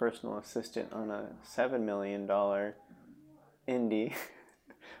director's personal assistant on a $7 million indie,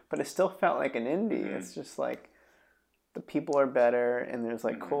 but it still felt like an indie. Mm-hmm. It's just like the people are better, and there's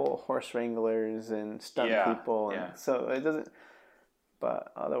like cool horse wranglers and stunt people, and so it doesn't.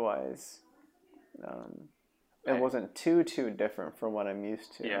 But otherwise, it wasn't too different from what I'm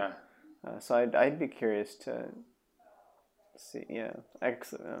used to. Yeah. So I'd be curious to see. Yeah,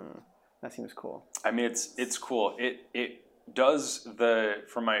 that seems cool. I mean, it's cool. It does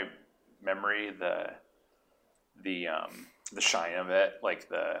from my memory, the shine of it, like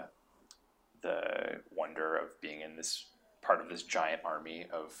the wonder of being in this part of this giant army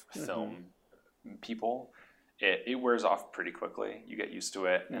of film people. It wears off pretty quickly. You get used to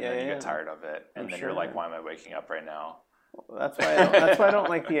it, and then you get tired of it, and then you're like, "Why am I waking up right now?" Well, that's why I don't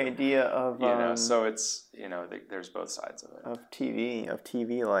like the idea of So it's there's both sides of it. Of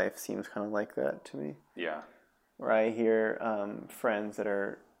TV life seems kind of like that to me. Yeah. Where I hear friends that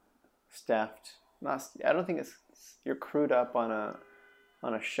are staffed. I don't think you're crewed up on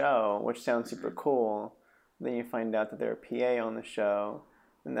a show, which sounds super cool. Then you find out that they're a PA on the show,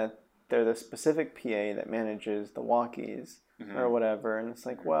 and that they're the specific PA that manages the walkies or whatever. And it's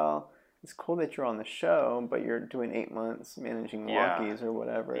like, well, it's cool that you're on the show, but you're doing 8 months managing walkies or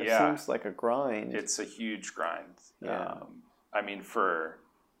whatever. It seems like a grind. It's a huge grind. Yeah. I mean,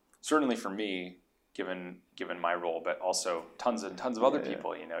 certainly for me, given my role, but also tons and tons of other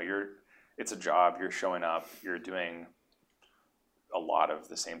people. It's a job. You're showing up. You're doing a lot of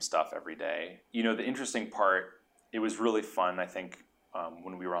the same stuff every day. The interesting part. It was really fun. I think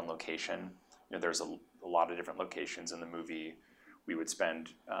when we were on location. There's a lot of different locations in the movie. We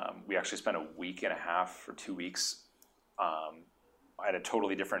actually spent a week and a half or 2 weeks in a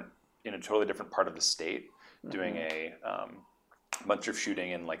totally different part of the state, doing a bunch of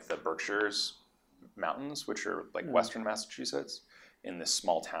shooting in like the Berkshires Mountains, which are like Western Massachusetts, in this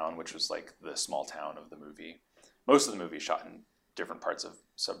small town, which was like the small town of the movie. Most of the movie is shot in different parts of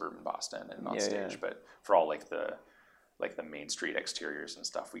suburban Boston and on stage, but for all like the Main Street exteriors and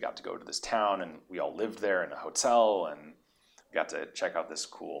stuff, we got to go to this town, and we all lived there in a hotel, and got to check out this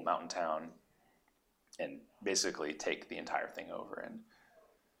cool mountain town and basically take the entire thing over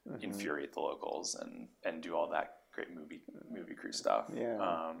and infuriate the locals and do all that great movie crew stuff.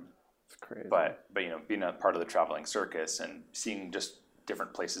 Yeah. It's crazy. But being a part of the traveling circus and seeing just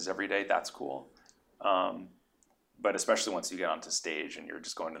different places every day, that's cool. But especially once you get onto stage and you're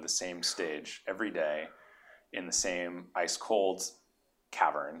just going to the same stage every day in the same ice cold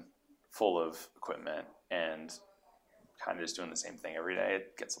cavern full of equipment and kind of just doing the same thing every day,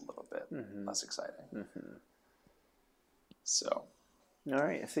 it gets a little bit less exciting. So. All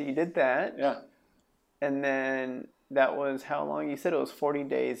right. So you did that. Yeah. And then that was how long? You said it was 40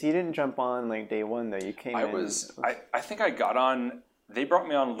 days. You didn't jump on like day one though. You came I think I got on, they brought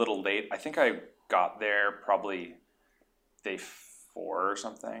me on a little late. I think I got there probably day 4 or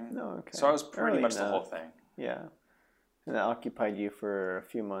something. Oh, okay. So I was pretty much the whole thing. Yeah. And that occupied you for a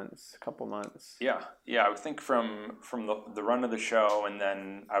couple months. Yeah. I think from the run of the show, and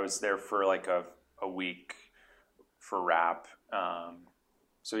then I was there for like a week for wrap.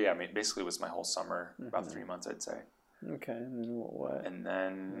 So yeah, I mean, basically it was my whole summer, about 3 months, I'd say. Okay, and then what? And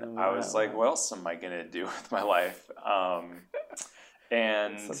then I was like, what else am I gonna do with my life?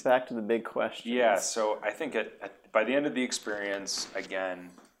 And so back to the big question. Yeah, so I think by the end of the experience, again,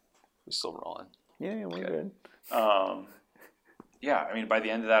 we're still rolling. Yeah, we're good. Yeah, I mean, by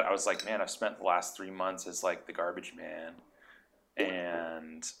the end of that, I was like, man, I've spent the last 3 months as like the garbage man,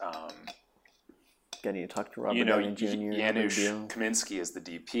 and getting to talk to Robert Downey Jr. Janusz Kaminski is the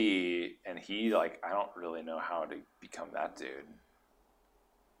DP, and he I don't really know how to become that dude.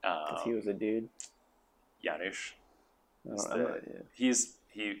 Because he was a dude. Janusz. He's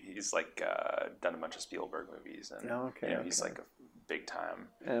like done a bunch of Spielberg movies, and he's like a big time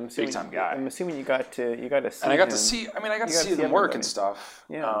guy. I'm assuming you got to see. And I got to see. I mean, I got to see them work and stuff.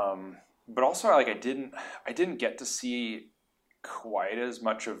 Yeah. But also, I didn't get to see quite as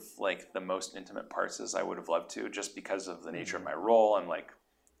much of like the most intimate parts as I would have loved to, just because of the nature of my role. I'm like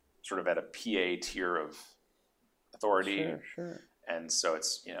sort of at a PA tier of authority. Sure. And so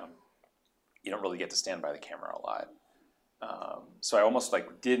it's you don't really get to stand by the camera a lot. So I almost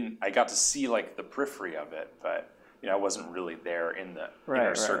I got to see like the periphery of it, but I wasn't really there in the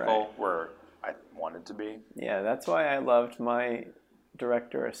inner circle where I wanted to be. Yeah, that's why I loved my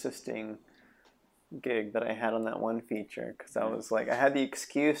director assisting gig that I had on that one feature, because I was like, I had the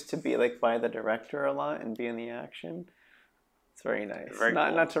excuse to be like by the director a lot and be in the action. It's very nice. Very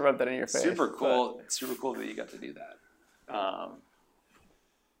cool. Not to rub that in your face. Super cool. But... super cool that you got to do that.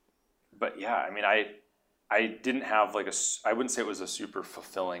 But yeah, I mean, I didn't have like I wouldn't say it was a super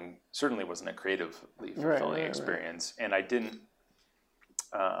fulfilling, certainly wasn't a creatively fulfilling experience. Right. And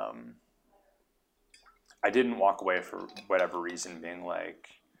I didn't walk away for whatever reason being like,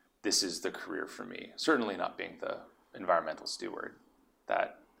 this is the career for me. Certainly not being the environmental steward.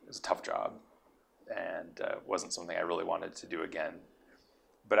 That is a tough job and wasn't something I really wanted to do again.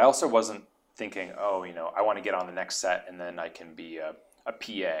 But I also wasn't thinking, oh, I want to get on the next set and then I can be a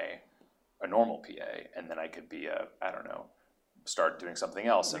PA, a normal PA, and then I could be start doing something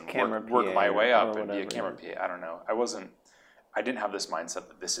else and work my way up and be a camera PA. I don't know. I didn't have this mindset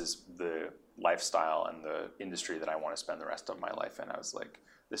that this is the lifestyle and the industry that I want to spend the rest of my life in. I was like,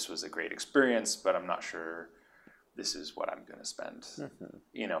 this was a great experience, but I'm not sure this is what I'm going to spend,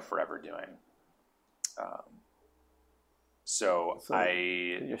 forever doing. So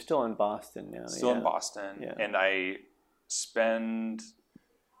you're still in Boston now. Still in Boston, and I spend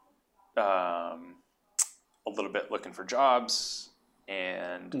a little bit looking for jobs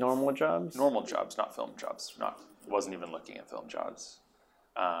and normal jobs, not film jobs. Wasn't even looking at film jobs.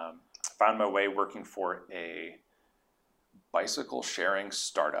 Found my way working for a bicycle sharing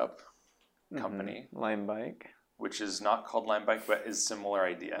startup company, Lime Bike, which is not called Lime Bike, but is similar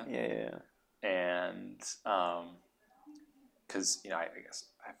idea. Yeah. And because I guess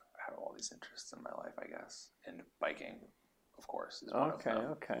I have all these interests in my life, I guess, and biking, of course, is one of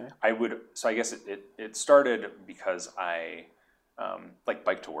them. Okay. I guess it started because I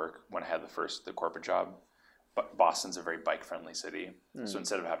bike to work when I had the corporate job. But Boston's a very bike-friendly city. So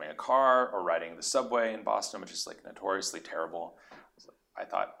instead of having a car or riding the subway in Boston, which is like notoriously terrible, I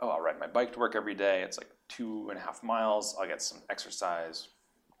thought, I'll ride my bike to work every day. It's like 2.5 miles. I'll get some exercise.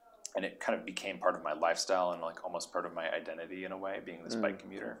 And it kind of became part of my lifestyle and like almost part of my identity in a way, being this bike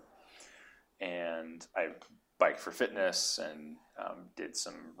commuter. And I biked for fitness and did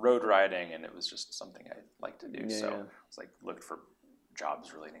some road riding, and it was just something I liked to do. So I was looked for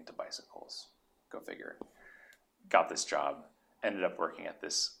jobs relating to bicycles. Go figure. Got this job, ended up working at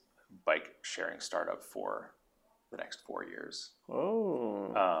this bike sharing startup for the next 4 years.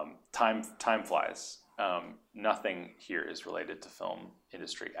 Time flies. Nothing here is related to film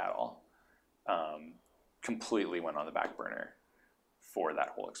industry at all. Completely went on the back burner for that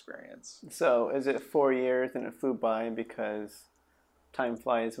whole experience. So is it 4 years and it flew by because time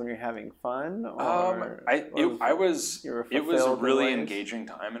flies when you're having fun? Or it was a really engaging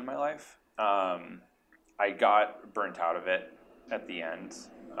time in my life. I got burnt out of it at the end.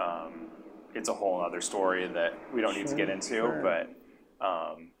 It's a whole other story that we don't need to get into, but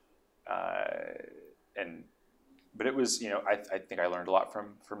it was, I think I learned a lot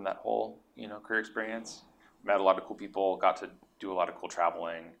from that whole, career experience. Met a lot of cool people, got to do a lot of cool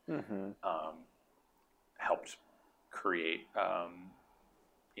traveling, helped create,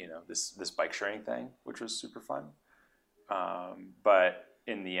 this bike sharing thing, which was super fun. But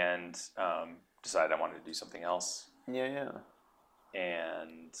in the end, decided I wanted to do something else. Yeah.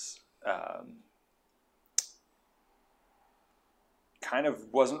 And kind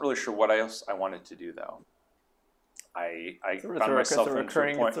of wasn't really sure what else I wanted to do though. I found myself into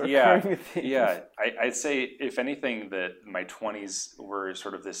a point. I'd say if anything that my 20s were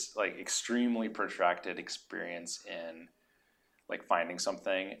sort of this like extremely protracted experience in like finding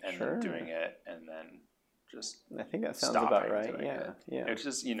something and then doing it and then just I think that sounds about right. Yeah. It's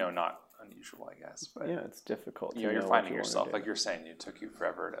just not unusual, I guess. But it's difficult. You're finding yourself, like you're saying, it took you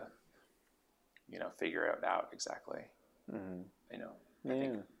forever to, figure it out exactly. I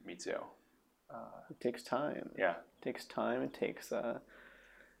think me too. It takes time. Yeah, it takes time. It takes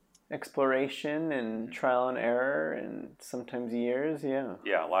exploration and trial and error, and sometimes years. Yeah.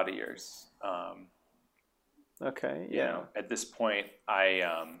 Yeah, a lot of years. Okay. Yeah. At this point, I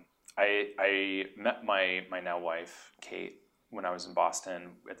met my now wife, Kate, when I was in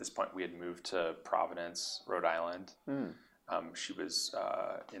Boston. At this point, we had moved to Providence, Rhode Island. She was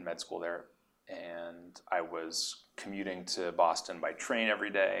in med school there, and I was commuting to Boston by train every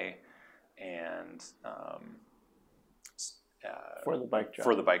day, and for the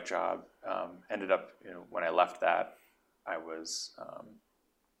bike job. Ended up, when I left that, I was,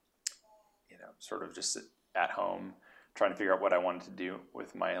 sort of just at home trying to figure out what I wanted to do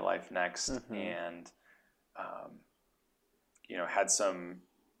with my life next, and had some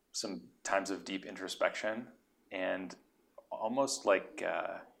times of deep introspection, and almost like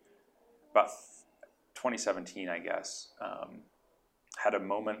about 2017, I guess, had a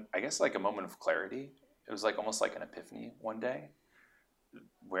moment, I guess like a moment of clarity. It was like almost like an epiphany one day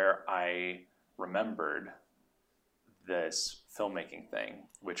where I remembered this filmmaking thing,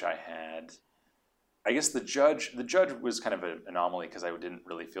 which I had. I guess the judge was kind of an anomaly because I didn't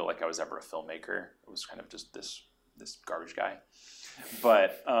really feel like I was ever a filmmaker. It was kind of just this garbage guy.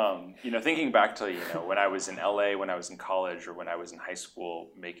 But thinking back to when I was in LA, when I was in college, or when I was in high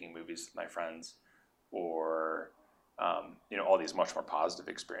school making movies with my friends, or all these much more positive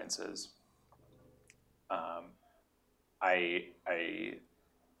experiences, I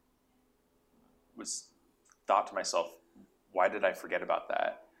was thought to myself, why did I forget about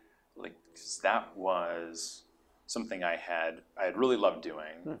that? Like, 'cause that was something I had really loved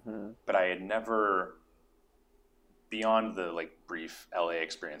doing, but I had never, beyond the like brief LA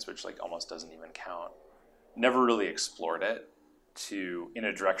experience, which like almost doesn't even count, never really explored it in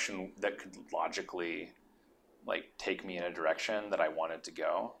a direction that could logically like take me in a direction that I wanted to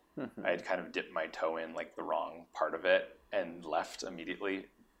go. I had kind of dipped my toe in like the wrong part of it and left immediately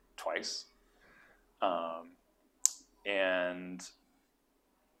twice. And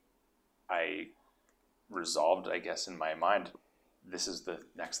I resolved, I guess, in my mind, this is the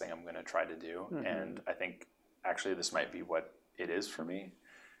next thing I'm going to try to do. And I think actually this might be what it is for me.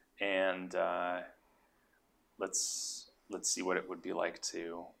 And let's see what it would be like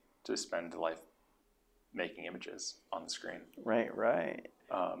to spend life making images on the screen. Right.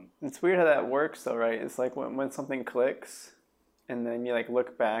 It's weird how that works though, right? It's like when something clicks and then you like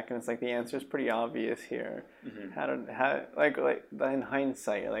look back and it's like the answer is pretty obvious here. How like in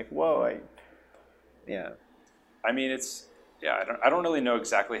hindsight, you're like, whoa, I mean, I don't really know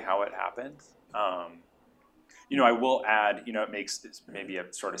exactly how it happened. I will add,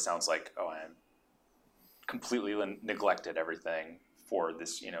 it sort of sounds like, oh, I completely neglected everything for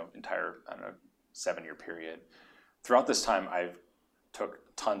this, entire, 7-year period. Throughout this time, I've took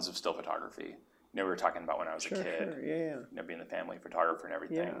tons of still photography. We were talking about when I was a kid, being the family photographer and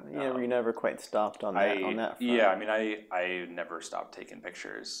everything. You never quite stopped on that front. Yeah, I mean, I never stopped taking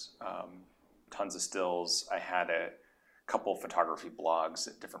pictures. Tons of stills. I had a couple photography blogs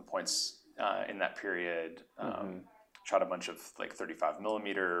at different points in that period. Shot a bunch of like 35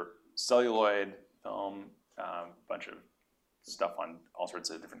 millimeter celluloid film, a bunch of stuff on all sorts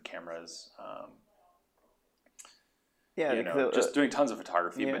of different cameras. Just doing tons of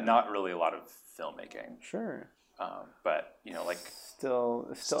photography, but not really a lot of filmmaking. Sure. But like still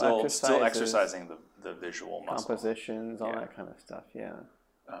exercising the visual muscle, compositions, all that kind of stuff. Yeah.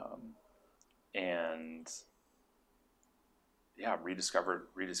 And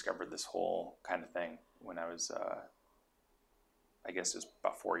rediscovered this whole kind of thing when I was, I guess it was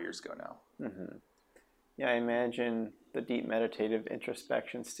about 4 years ago now. Yeah, I imagine the deep meditative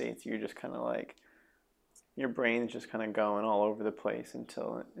introspection states. You're just kind of like, your brain's just kind of going all over the place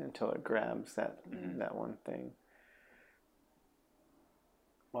until it grabs that one thing.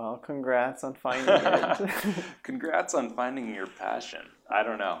 Well, congrats on finding it. Congrats on finding your passion. I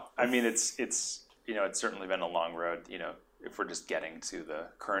don't know. I mean, it's certainly been a long road. If we're just getting to the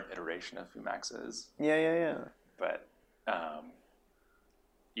current iteration of who Max is. Yeah. But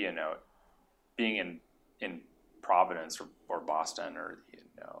being in Providence or Boston or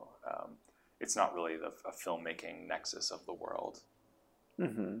it's not really a filmmaking nexus of the world.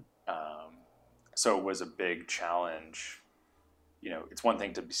 So it was a big challenge. It's one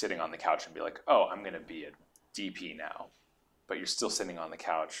thing to be sitting on the couch and be like, oh, I'm going to be a DP now. But you're still sitting on the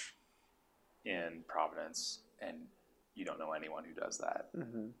couch in Providence and you don't know anyone who does that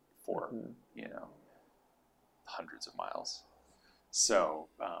for, hundreds of miles. So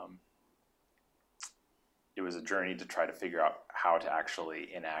it was a journey to try to figure out how to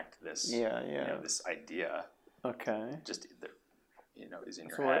actually enact this, this idea. Okay. Just, is in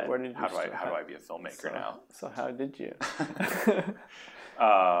your head. How do I be a filmmaker now? So how did you?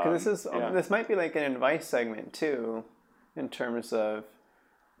 Because this might be like an advice segment too, in terms of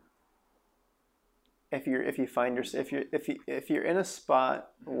if you're in a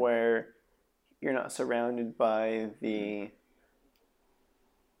spot where you're not surrounded by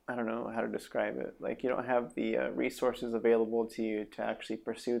I don't know how to describe it. Like you don't have the resources available to you to actually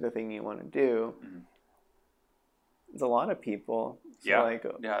pursue the thing you want to do. There's a lot of people. So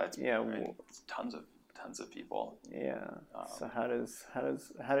tons of people. Yeah. So how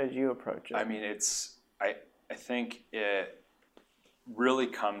did you approach it? I mean, I think it really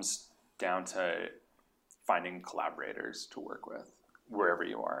comes down to finding collaborators to work with wherever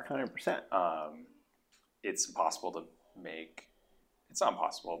you are. 100%. It's impossible to make. It's not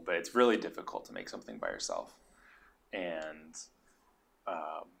impossible, but it's really difficult to make something by yourself. And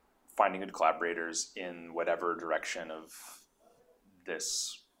finding good collaborators in whatever direction of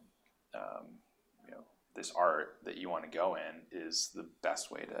this, this art that you want to go in is the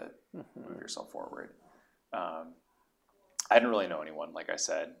best way to move yourself forward. I didn't really know anyone, like I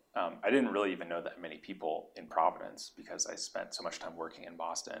said. I didn't really even know that many people in Providence because I spent so much time working in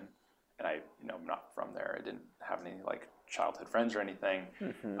Boston, and I'm not from there. I didn't have any like childhood friends or anything.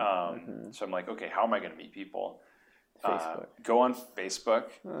 So I'm like, okay, how am I going to meet people? Go on Facebook.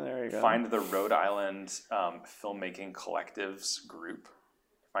 Oh, there you go. Find the Rhode Island Filmmaking Collectives group.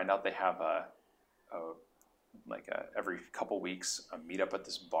 Find out they have every couple weeks a meetup at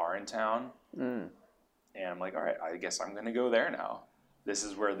this bar in town. And I'm like, all right, I guess I'm going to go there now. This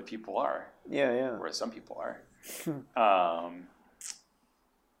is where the people are. Yeah. Where some people are.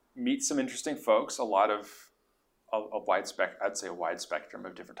 Meet some interesting folks. A lot of a wide spectrum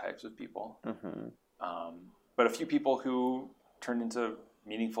of different types of people. But a few people who turned into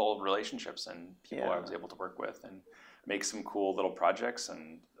meaningful relationships and people I was able to work with and make some cool little projects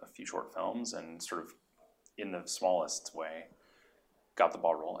and a few short films and sort of in the smallest way got the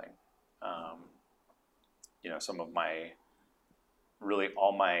ball rolling. Some of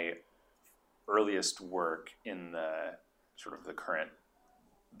all my earliest work in the sort of the current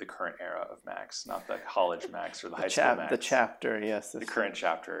era of Max, not the college Max or the high school Max. The chapter, yes. The current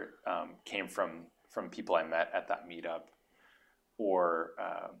chapter came from people I met at that meetup, or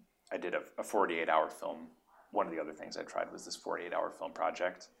I did a 48-hour film. One of the other things I tried was this 48-hour film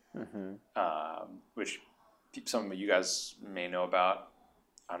project, which some of you guys may know about.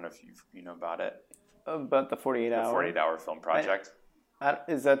 I don't know if you know about it. About the 48-hour? The 48-hour film project.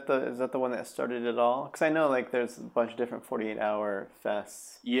 Is that the one that started it all? Because I know like there's a bunch of different 48-hour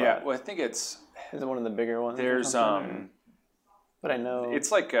fests. Yeah, well, I think is it one of the bigger ones? There's but I know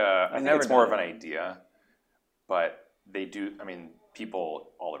it's like I think it's more of an idea, but they do. I mean, people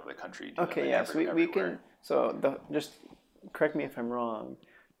all over the country do. Okay, yeah. So we can. So just correct me if I'm wrong.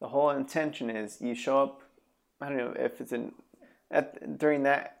 The whole intention is you show up. I don't know if it's during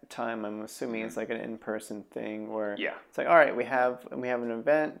that time. I'm assuming it's like an in-person thing where it's like, all right, we have an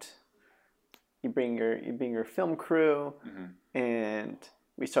event. You bring your film crew, and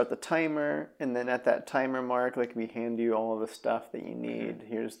we start the timer, and then at that timer mark, like we hand you all of the stuff that you need.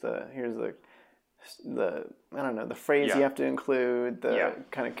 Here's the I don't know, the phrase you have to include, the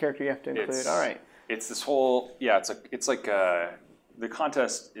kind of character you have to include. All right. It's this whole it's like the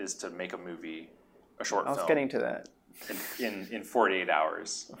contest is to make a movie, a short film. I was getting to that. In 48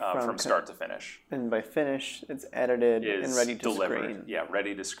 hours from start to finish. And by finish, it's edited and ready to screen. Yeah,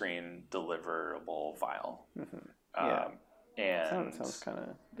 ready to screen, deliverable file. And sounds kind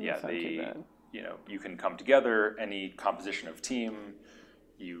of you can come together. Any composition of team,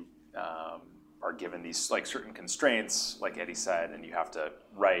 you are given these like certain constraints, like Eddie said, and you have to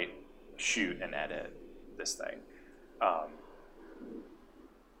write, shoot, and edit this thing.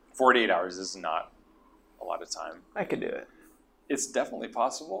 48 hours is not a lot of time. I could do it. It's definitely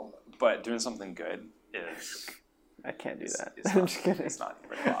possible, but doing something good is... I can't do that. I'm just kidding. It's not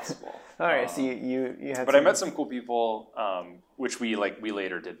really possible. All right, so you had. But I met some cool people, which we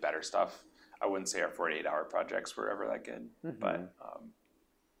later did better stuff. I wouldn't say our 48-hour projects were ever that good, but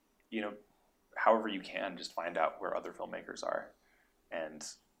however you can, just find out where other filmmakers are, and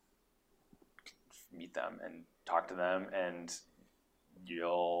meet them and talk to them, and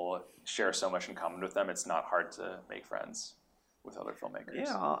you'll share so much in common with them. It's not hard to make friends with other filmmakers.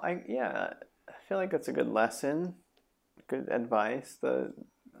 I feel like that's a good lesson, good advice.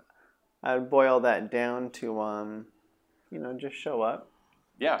 I'd boil that down to just show up.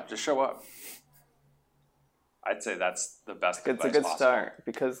 Yeah, just show up. I'd say that's the best advice possible. It's a good start,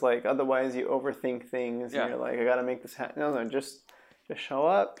 because like otherwise you overthink things and you're like, I gotta make this happen. No, just show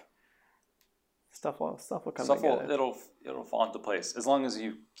up. Stuff will come together. It'll fall into place as long as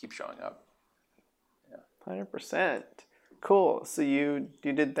you keep showing up. Yeah. 100%. Cool. So you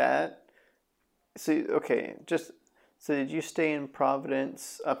did that. So did you stay in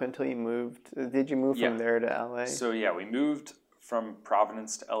Providence up until you moved? Did you move from there to LA? So we moved from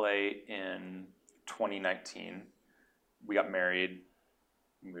Providence to LA in 2019. We got married,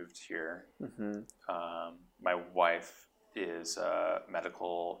 moved here. My wife is a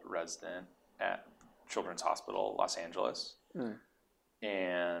medical resident at Children's Hospital, Los Angeles.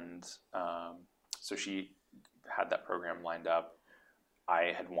 And so she had that program lined up.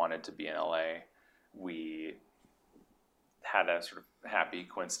 I had wanted to be in LA. We had a sort of happy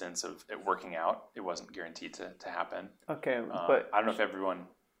coincidence of it working out. It wasn't guaranteed to happen. Okay, but I don't know if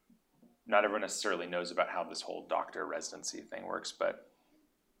not everyone necessarily knows about how this whole doctor residency thing works, but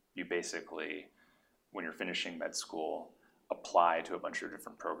you basically, when you're finishing med school, apply to a bunch of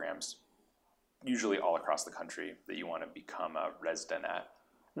different programs usually all across the country that you want to become a resident at.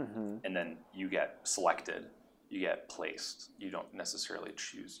 And then you get selected, you get placed. You don't necessarily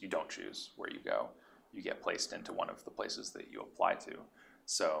choose, you don't choose where you go. You get placed into one of the places that you apply to.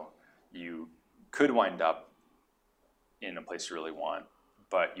 So you could wind up in a place you really want,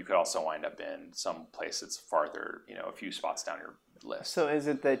 but you could also wind up in some place that's farther, a few spots down your list. So is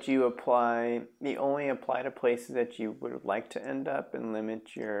it that you only apply to places that you would like to end up and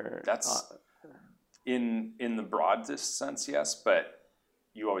limit your... That's, in the broadest sense, yes, but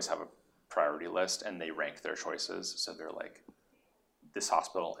you always have a priority list and they rank their choices. So they're like, this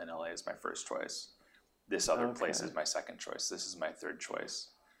hospital in LA is my first choice. This other place is my second choice. This is my third choice.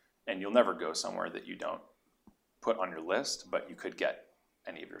 And you'll never go somewhere that you don't put on your list, but you could get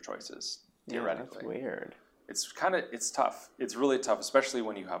any of your choices, theoretically. Yeah, that's weird. It's tough. It's really tough, especially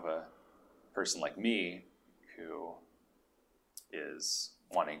when you have a person like me who is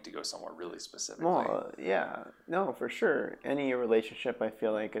wanting to go somewhere really specifically. Well, yeah. No, for sure. Any relationship, I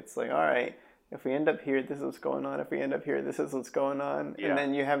feel like it's like, all right, if we end up here, this is what's going on. If we end up here, this is what's going on. Yeah. And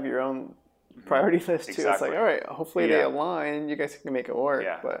then you have your own priority list too. Exactly. It's like, all right, hopefully they align and you guys can make it work.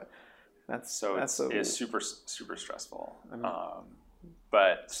 Yeah. But it's super, super stressful.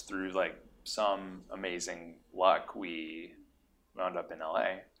 But through like some amazing luck, we wound up in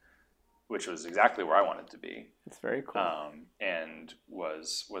LA, which was exactly where I wanted to be. It's very cool. And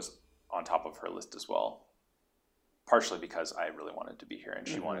was on top of her list as well, partially because I really wanted to be here and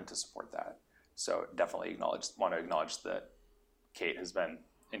she wanted to support that. So definitely want to acknowledge that Kate has been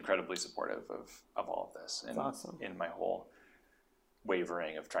incredibly supportive of all of this. And that's awesome. In my whole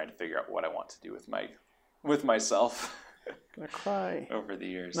wavering of trying to figure out what I want to do with myself. Gonna cry. Over the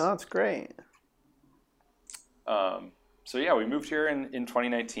years. No, that's great. So yeah, we moved here in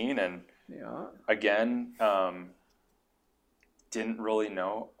 2019 and again, didn't really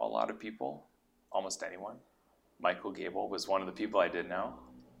know a lot of people, almost anyone. Michael Gable was one of the people I did know.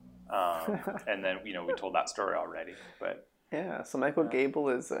 And then, we told that story already, but. Yeah, so Michael Gable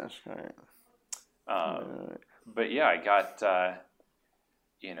is, but yeah, I got,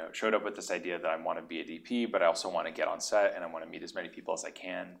 showed up with this idea that I want to be a DP, but I also want to get on set and I want to meet as many people as I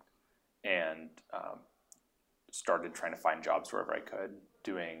can. And started trying to find jobs wherever I could,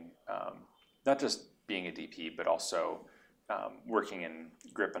 doing not just being a DP, but also working in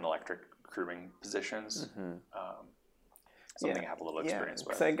grip and electric crewing positions. Something I have a little experience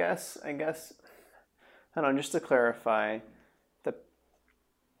with. So I guess, I don't know, just to clarify,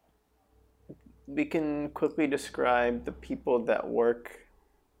 we can quickly describe the people that work,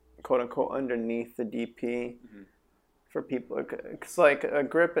 quote unquote, underneath the DP for people. It's like a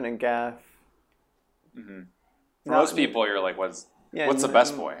grip and a gaff. For most people, you're like, what's the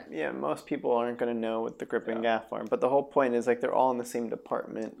best boy? Yeah, most people aren't going to know what the grip and gaff are. But the whole point is like they're all in the same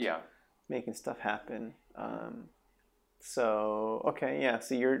department. Yeah. Making stuff happen. So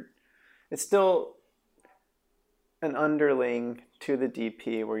it's still an underling to the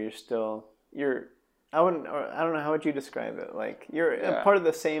DP where I don't know, how would you describe it? Like you're a part of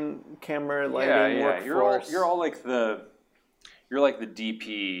the same camera lighting workforce. You're like the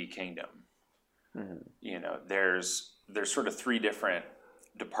DP kingdom. There's sort of three different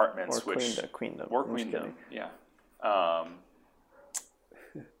departments, queendom. Yeah.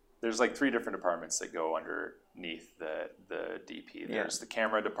 There's like three different departments that go underneath the DP. There's the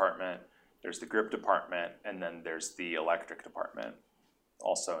camera department, there's the grip department, and then there's the electric department,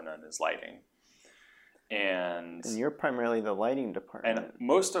 also known as lighting. And you're primarily the lighting department. And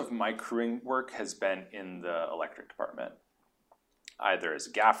most of my crewing work has been in the electric department, either as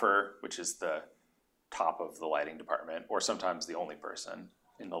a gaffer, which is the top of the lighting department, or sometimes the only person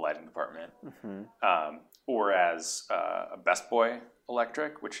in the lighting department, or as a best boy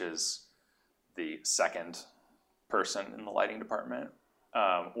electric, which is the second person in the lighting department,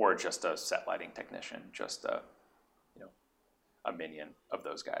 or just a set lighting technician, just a minion of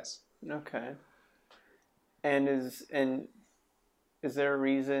those guys. Okay. And is there a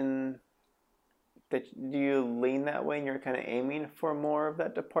reason that you lean that way and you're kind of aiming for more of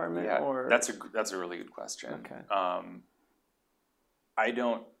that department? Yeah, or that's a really good question. Okay.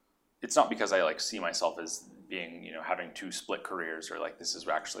 It's not because I see myself as being, having two split careers or this is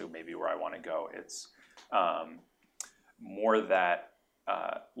actually maybe where I want to go. It's more that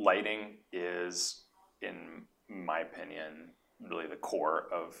lighting is, in my opinion, really the core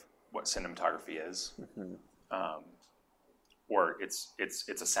of what cinematography is. Or it's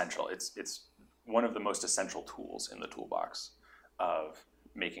essential. It's one of the most essential tools in the toolbox of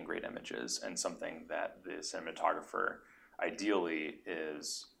making great images, and something that the cinematographer ideally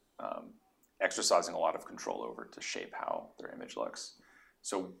is exercising a lot of control over to shape how their image looks.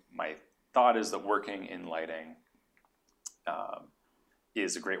 So my thought is that working in lighting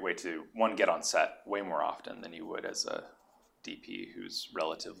is a great way to, one, get on set way more often than you would as a DP who's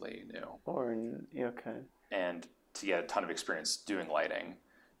relatively new. Okay. And to get a ton of experience doing lighting.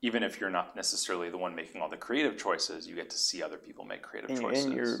 Even if you're not necessarily the one making all the creative choices, you get to see other people make creative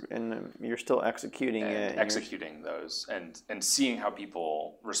choices. And you're still executing it. Executing those and seeing how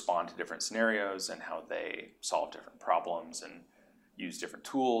people respond to different scenarios and how they solve different problems and use different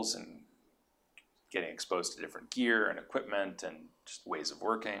tools and getting exposed to different gear and equipment and just ways of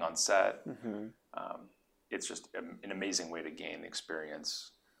working on set. It's just an amazing way to gain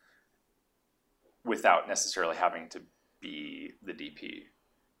experience without necessarily having to be the DP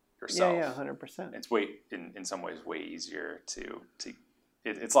yourself. Yeah, 100%. It's in some ways way easier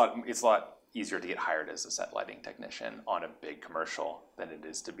it's a lot easier to get hired as a set lighting technician on a big commercial than it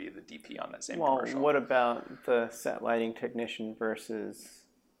is to be the DP on that same commercial. Well, what about the set lighting technician versus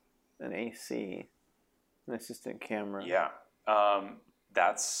an AC, an assistant camera? Yeah,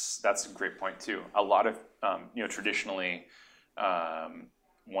 that's a great point too. A lot of traditionally.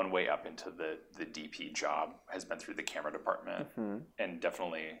 One way up into the DP job has been through the camera department, and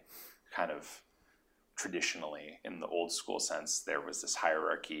definitely kind of traditionally in the old school sense, there was this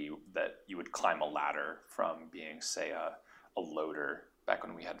hierarchy that you would climb a ladder from being, say, a loader back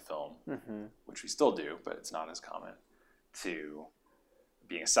when we had film, which we still do, but it's not as common, to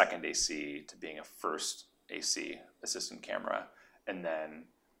being a second AC, to being a first AC assistant camera, and then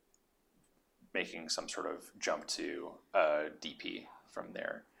making some sort of jump to a DP from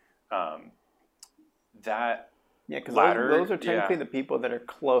there. Because those are technically the people that are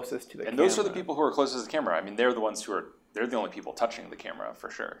closest to the camera. And those are the people who are closest to the camera. I mean, they're the ones they're the only people touching the camera for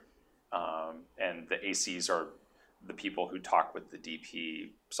sure. And the ACs are the people who talk with the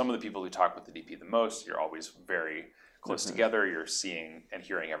DP. Some of the people who talk with the DP the most, you're always very close together. You're seeing and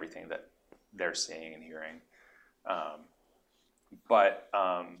hearing everything that they're seeing and hearing. But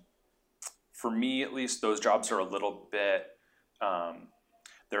for me, at least, those jobs are a little bit,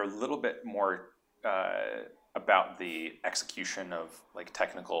 they're a little bit more about the execution of like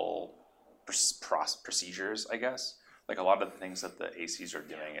technical procedures, I guess. Like a lot of the things that the ACs are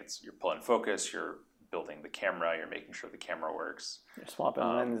doing, you're pulling focus, you're building the camera, you're making sure the camera works. You're swapping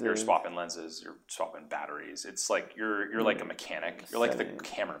lenses. You're swapping lenses, you're swapping batteries. It's like you're like a mechanic. You're like the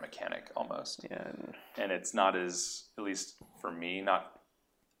camera mechanic almost. Yeah. And it's not as, at least for me, not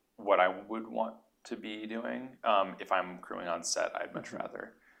what I would want to be doing. If I'm crewing on set, I'd much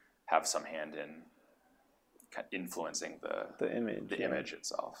rather have some hand in influencing the image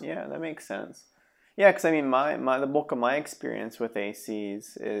itself. Yeah, that makes sense. Yeah, because I mean, the bulk of my experience with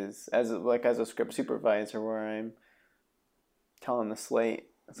ACs is as a script supervisor, where I'm telling the slate,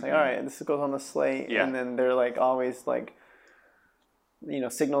 it's like, all right, this goes on the slate, and then they're like always like,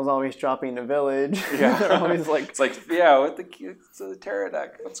 signals always dropping to village. Yeah, they're always like, it's like, with the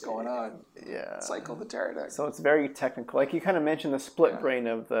Teradek, what's going on? Yeah, cycle the Teradek. So it's very technical. Like you kind of mentioned the split brain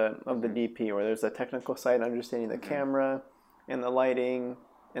of the DP, where there's a technical side understanding the camera and the lighting.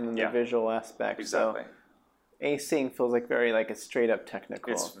 And then the visual aspect. Exactly. So ACing feels like very like it's straight up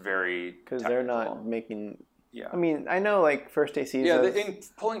technical. It's very because they're not making. Yeah. I mean, I know like first ACs. Yeah, in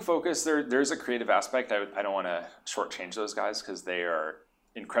pulling focus, there's a creative aspect. I don't want to shortchange those guys because they are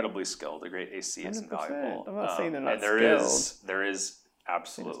incredibly skilled. A great AC is invaluable. I'm not saying they're not skilled. There is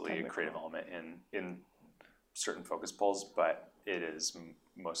absolutely a creative element in certain focus pulls, but it is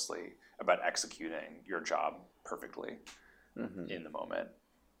mostly about executing your job perfectly in the moment.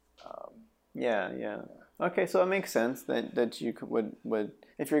 Okay, so it makes sense that you would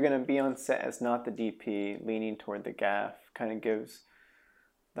if you're going to be on set as not the DP, leaning toward the gaff kind of gives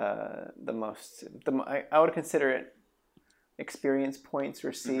I would consider it experience points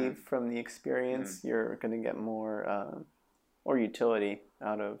received from the experience. You're going to get more or utility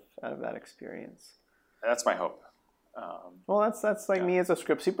out of that experience. That's my hope. Well, that's like me as a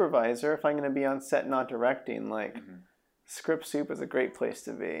script supervisor. If I'm going to be on set not directing, like. Script soup is a great place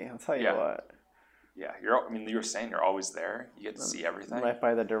to be. I'll tell you what. Yeah, you were saying you're always there. You get to see everything. I'm right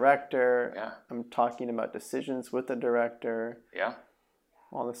by the director. Yeah. I'm talking about decisions with the director. Yeah.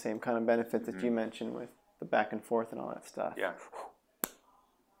 All the same kind of benefits that you mentioned with the back and forth and all that stuff. Yeah.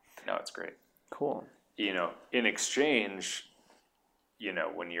 No, it's great. Cool. In exchange,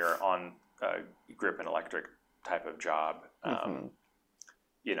 when you're on a grip and electric type of job, a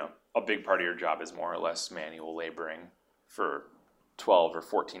big part of your job is more or less manual laboring for 12 or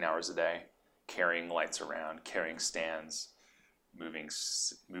 14 hours a day, carrying lights around, carrying stands, moving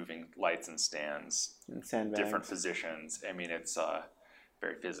lights and stands, and sandbags. Different positions. I mean, it's a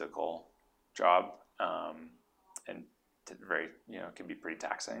very physical job, and very, can be pretty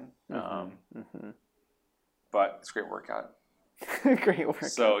taxing. But it's a great workout. Great workout.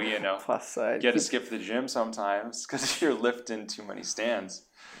 So, plus side. Get to skip the gym sometimes because you're lifting too many stands.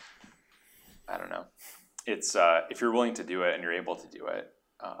 I don't know. It's if you're willing to do it and you're able to do it,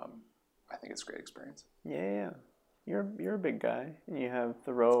 I think it's a great experience. Yeah. You're a big guy and you have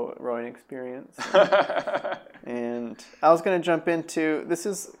the rowing experience. And I was going to jump into, this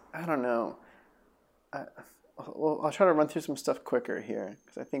is, I don't know. I'll try to run through some stuff quicker here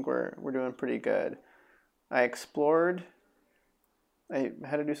because I think we're doing pretty good. I had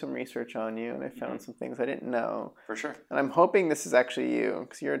to do some research on you, and I found some things I didn't know. For sure. And I'm hoping this is actually you,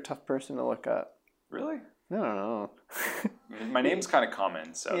 because you're a tough person to look up. Really? I don't know. My name's kind of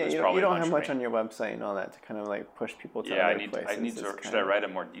common, so there's probably you don't have much on your website and all that to kind of like push people to other places. Should I write a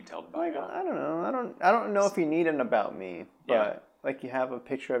more detailed bio? I don't know. I don't know if you need an about me, but like you have a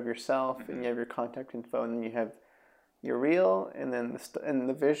picture of yourself and you have your contact info, and then you have your reel and then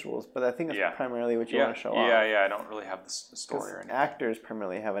the visuals. But I think that's primarily what you want to show off. Yeah. I don't really have the story or anything. Actors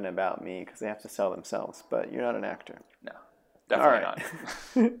primarily have an about me because they have to sell themselves, but you're not an actor. No, definitely not.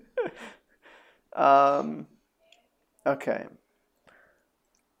 Okay.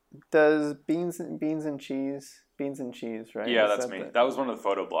 Does beans and cheese, right? Yeah, that's me. That was one of the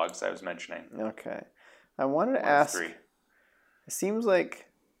photo blogs I was mentioning. Okay. I wanted to ask, it seems like,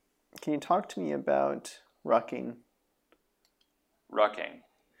 can you talk to me about rucking? Rucking.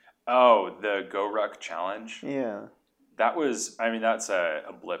 Oh, the Go Ruck Challenge? Yeah. That's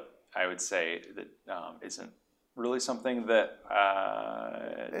a blip, I would say, that isn't really something that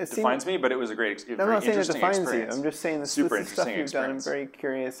defines me, but it was a very interesting experience. I'm not saying it defines you. I'm just saying this is stuff you've done. I'm very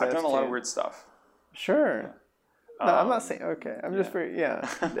curious. I've done a lot of weird stuff. Sure. No, I'm not saying, okay. I'm just very,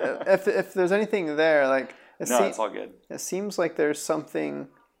 if there's anything there, like... it's all good. It seems like there's something...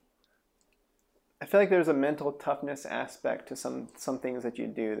 I feel like there's a mental toughness aspect to some things that you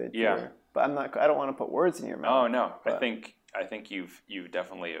do that but I don't want to put words in your mouth. Oh no. But. I think you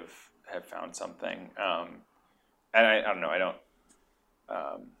definitely have found something. And I don't know,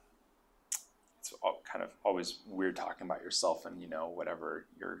 it's kind of always weird talking about yourself and whatever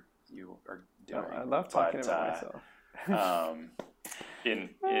you are doing. I love talking about myself. in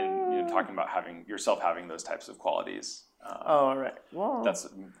talking about having those types of qualities. Right. Well, it's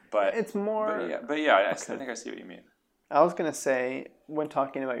more. But I think I see what you mean. I was gonna say when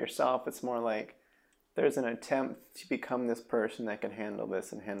talking about yourself, it's more like there's an attempt to become this person that can handle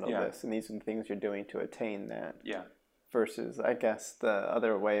this and handle this, and these are the things you're doing to attain that. Yeah. Versus, I guess the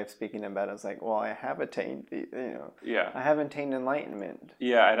other way of speaking about it is like, well, I have attained, I have attained enlightenment.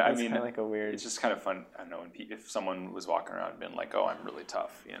 Yeah, I mean, kind of like a weird. It's just kind of fun. I don't know if someone was walking around and been like, "Oh, I'm really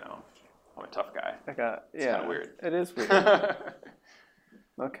tough," I'm a tough guy. It's kind of weird. It is weird.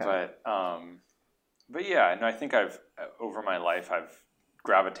 Okay. But yeah, no, I think over my life I've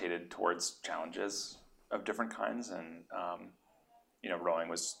gravitated towards challenges of different kinds, and rowing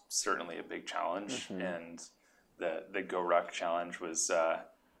was certainly a big challenge, and the Go Ruck Challenge was a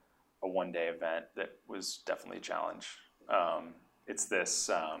one-day event that was definitely a challenge. It's this,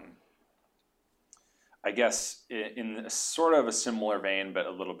 I guess, in sort of a similar vein, but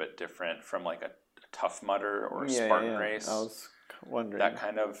a little bit different from like a Tough Mudder or a Spartan race. I was wondering. That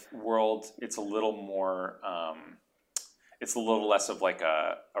kind of world. It's a little more, it's a little less of like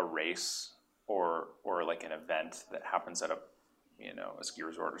a race or like an event that happens at a ski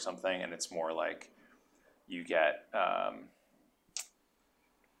resort or something, and it's more like you get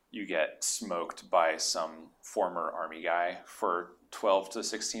smoked by some former army guy for 12 to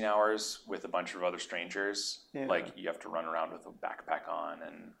 16 hours with a bunch of other strangers. Yeah. Like you have to run around with a backpack on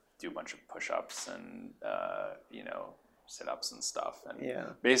and do a bunch of push-ups and sit-ups and stuff. And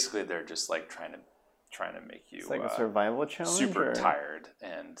basically they're just like trying to make you it's like a survival challenge, super tired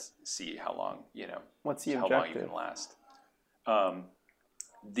and see how long what's the how objective? Long you can last.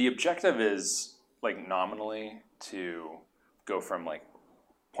 The objective is like nominally to go from like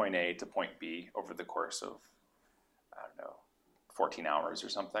point A to point B over the course of, 14 hours or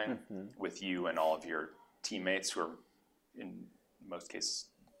something with you and all of your teammates who are in most cases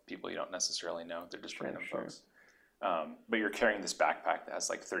people you don't necessarily know. They're just random folks. But you're carrying this backpack that has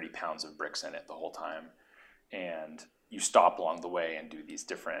like 30 pounds of bricks in it the whole time. And you stop along the way and do these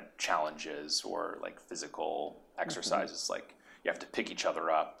different challenges or like physical exercises. Like you have to pick each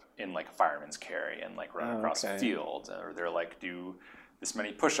other up in like a fireman's carry and like run across the field, or they're like, do this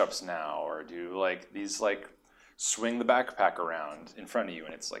many push-ups now, or do like these like swing the backpack around in front of you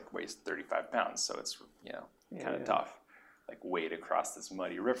and it's like weighs 35 pounds. So it's, kind of tough, like wade across this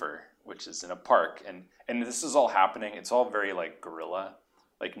muddy river, which is in a park. And this is all happening. It's all very like guerrilla.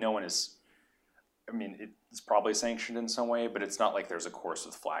 Like no one is, I mean, it's probably sanctioned in some way, but it's not like there's a course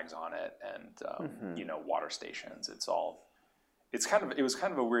with flags on it and you know, water stations. It was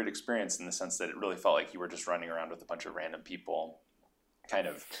kind of a weird experience in the sense that it really felt like you were just running around with a bunch of random people, kind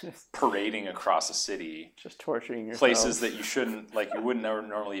of parading across a city, just torturing yourself. Places that you shouldn't, like, you wouldn't never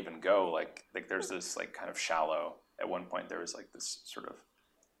normally even go. Like there's this like kind of shallow. At one point, there was like this sort of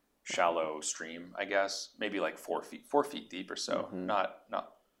shallow stream, I guess, maybe like 4 feet deep or so. Not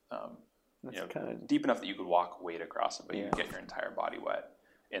you know, kind of deep enough that you could wade across it, but you would get your entire body wet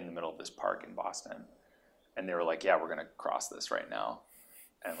in the middle of this park in Boston. And they were like, yeah, we're going to cross this right now.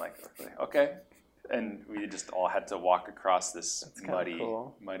 And like, okay. And we just all had to walk across this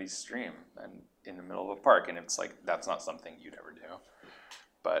muddy stream and in the middle of a park. And it's like, that's not something you'd ever do.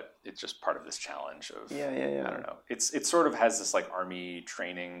 But it's just part of this challenge of, I don't know. It sort of has this like army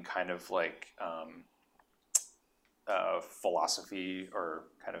training kind of like philosophy or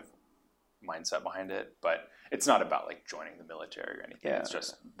kind of mindset behind it, but it's not about like joining the military or anything. It's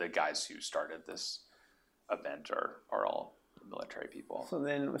just the guys who started this event are all military people. So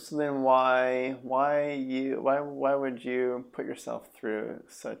then why would you put yourself through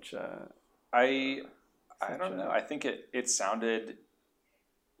such a I don't know. I think it sounded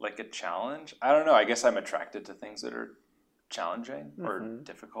like a challenge. I don't know. I guess I'm attracted to things that are challenging or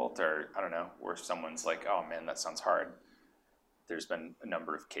difficult, or I don't know, where someone's like, oh man, that sounds hard. There's been a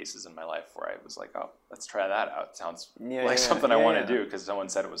number of cases in my life where I was like, oh, let's try that out. It sounds like something I want to do because someone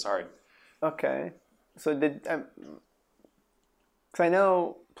said it was hard. Okay. So because I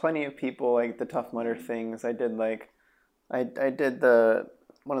know plenty of people like the Tough Mudder things. I did one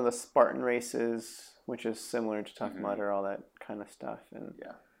of the Spartan races, which is similar to Tough Mudder, all that kind of stuff. And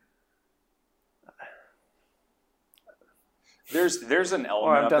there's an element.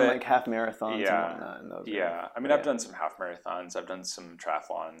 Or I've done like half marathons and whatnot. And those I mean, I've done some half marathons. I've done some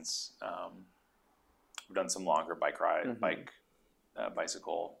triathlons. I've done some longer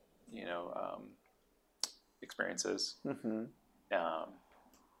bicycle, you know, experiences.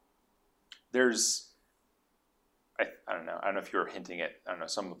 There's, I don't know. I don't know if you were hinting at, I don't know,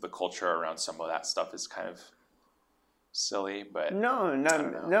 some of the culture around some of that stuff is kind of silly, but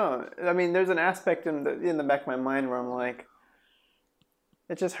no. I mean, there's an aspect in the back of my mind where I'm like,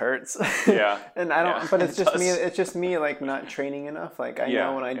 it just hurts. And I don't, but it's just me. It's just me, like not training enough. Like I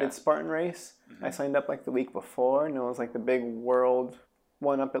know when I did Spartan race, I signed up like the week before, and it was like the big world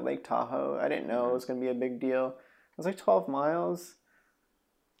one up at Lake Tahoe. I didn't know it was gonna be a big deal. It was like 12 miles.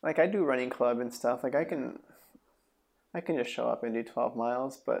 Like I do running club and stuff. Like I can just show up and do 12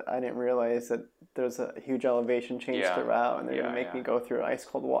 miles, but I didn't realize that there's a huge elevation change throughout, and they're gonna make me go through ice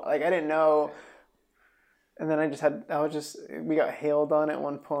cold water. Like I didn't know. And then we got hailed on at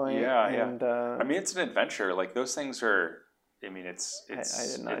one point. And, I mean, it's an adventure. Like those things are, I mean, it's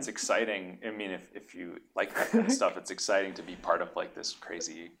exciting. I mean, if you like that kind of stuff, it's exciting to be part of like this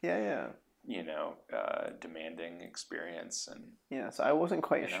crazy, you know, demanding experience. And so I wasn't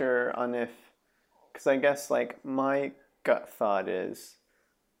quite sure on because I guess like my gut thought is,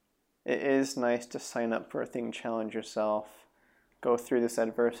 it is nice to sign up for a thing, challenge yourself, go through this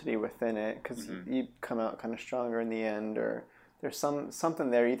adversity within it, because you come out kind of stronger in the end, or there's something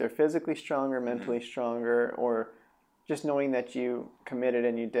there, either physically stronger, mentally stronger, or just knowing that you committed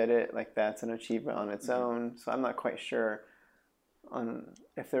and you did it, like that's an achievement on its own. So I'm not quite sure on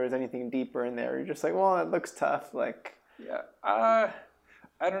if there was anything deeper in there. You're just like, well, it looks tough. Like I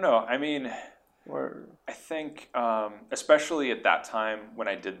don't know. I mean, I think especially at that time when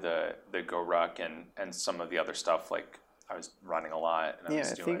I did the Go Ruck and some of the other stuff, like I was running a lot.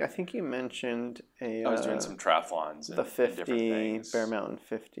 And I think you mentioned I was doing some triathlons. The 50, Bear Mountain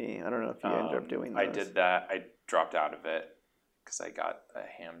 50. I don't know if you ended up doing those. I did that. I dropped out of it because I got a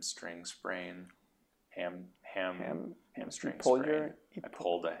hamstring sprain. Hamstring sprain. I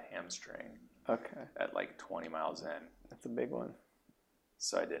pulled a hamstring. Okay. At like 20 miles in. That's a big one.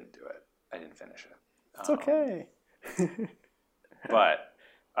 So I didn't do it. I didn't finish it. It's okay. But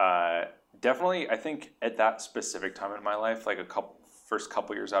definitely, I think at that specific time in my life, like first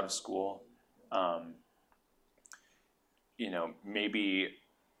couple years out of school, you know, maybe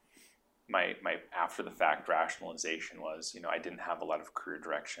my after the fact rationalization was, you know, I didn't have a lot of career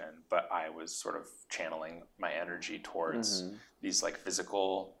direction, but I was sort of channeling my energy towards these like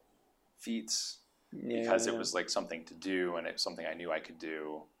physical feats because it was like something to do, and it's something I knew I could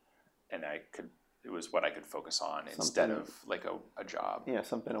do, and it was what I could focus on instead of like a job. Yeah,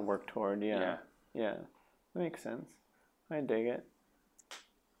 something to work toward. Yeah. That makes sense. I dig it.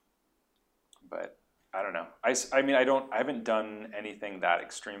 But I don't know. I mean, I haven't done anything that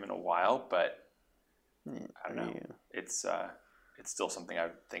extreme in a while, but I don't know. It's it's still something I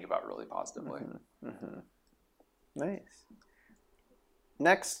think about really positively. Mm-hmm. Mm-hmm. Nice.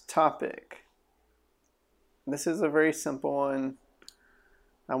 Next topic. This is a very simple one.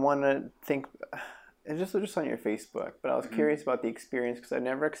 I want to think. It's just on your Facebook, but I was curious about the experience because I've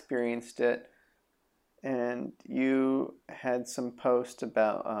never experienced it. And you had some post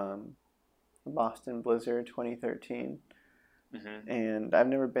about Boston Blizzard 2013. Mm-hmm. And I've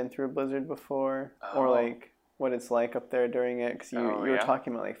never been through a blizzard before, or like what it's like up there during it, because you were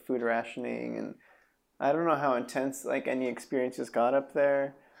talking about like food rationing, and I don't know how intense like any experiences got up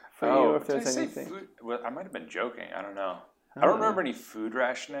there for you, if there's anything. Food? Well, I might have been joking. I don't know. I don't remember any food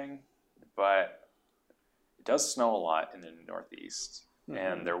rationing, but it does snow a lot in the Northeast,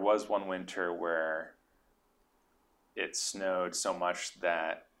 and there was one winter where it snowed so much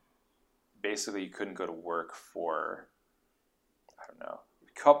that basically you couldn't go to work for, I don't know,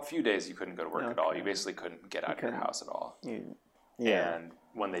 a few days you couldn't go to work at all. You basically couldn't get out of your house at all. And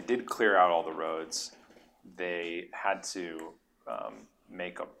when they did clear out all the roads, they had to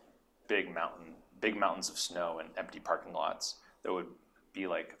make a big mountains of snow and empty parking lots that would be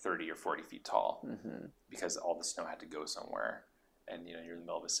like 30 or 40 feet tall because all the snow had to go somewhere. And you're in the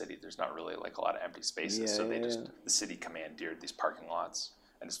middle of a city. There's not really like a lot of empty spaces, so the city commandeered these parking lots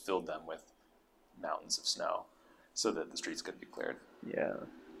and just filled them with mountains of snow, so that the streets could be cleared. Yeah.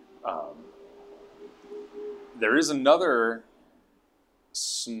 There is another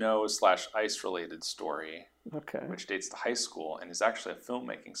snow/ice related story, which dates to high school and is actually a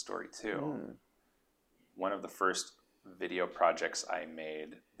filmmaking story too. One of the first video projects I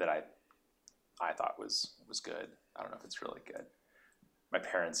made that I thought was good. I don't know if it's really good. My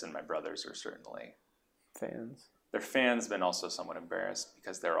parents and my brothers are certainly fans. They're fans, but also somewhat embarrassed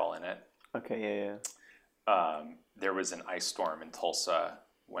because they're all in it. Okay, There was an ice storm in Tulsa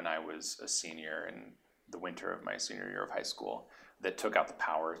when I was a senior in the winter of my senior year of high school that took out the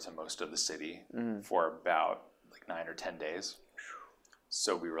power to most of the city for about like 9 or 10 days.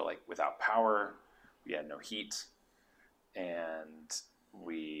 So we were like without power, we had no heat, and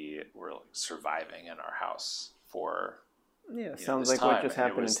we were like surviving in our house for sounds like what just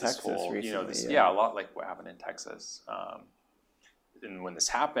happened in Texas recently. A lot like what happened in Texas. And when this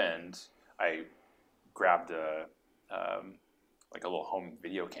happened, I grabbed a little home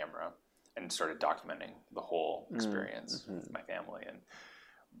video camera and started documenting the whole experience with my family. And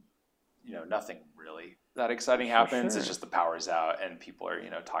nothing really that exciting happens. It's just the power's out and people are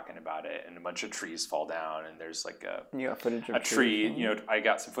talking about it, and a bunch of trees fall down, and there's like a tree. I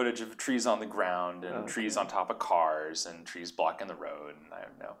got some footage of trees on the ground and trees on top of cars and trees blocking the road. And I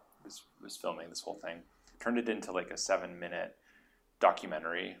don't know, was filming this whole thing. Turned it into like a 7-minute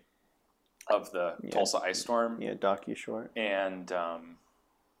documentary of the Tulsa ice storm. Yeah, docu-short. And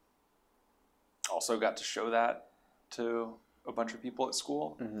also got to show that to a bunch of people at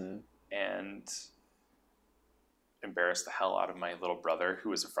school. And embarrassed the hell out of my little brother, who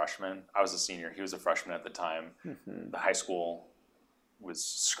was a freshman. I was a senior. He was a freshman at the time. The high school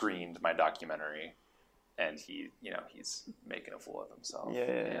screened my documentary, and he's making a fool of himself.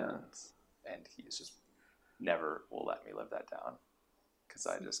 And he's just never will let me live that down, because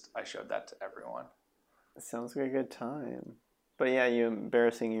I showed that to everyone. It sounds like a good time. But you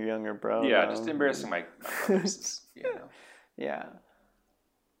embarrassing your younger bro. Yeah, just embarrassing my brothers. Yeah.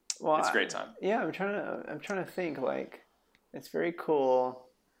 Well, it's a great time. Yeah, I'm trying to think, like, it's very cool.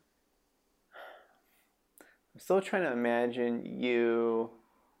 I'm still trying to imagine you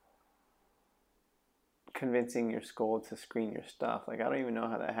convincing your school to screen your stuff. Like, I don't even know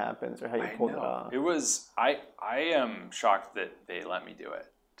how that happens or how you pulled it off. It was I am shocked that they let me do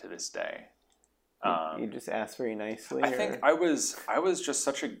it to this day. You just asked very nicely. I think I was just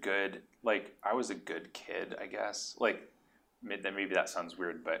such a good I was a good kid, I guess. Maybe that sounds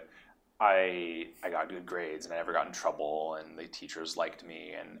weird, but I got good grades and I never got in trouble, and the teachers liked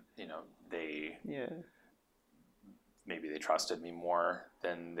me, and maybe they trusted me more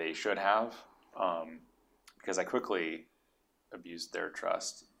than they should have, because I quickly abused their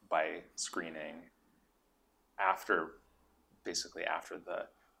trust by screening after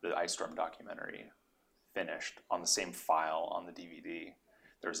the Ice Storm documentary finished on the same file on the DVD.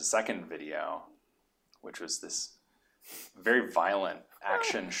 There was a second video, which was this very violent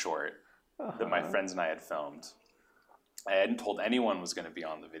action short that my friends and I had filmed. I hadn't told anyone was going to be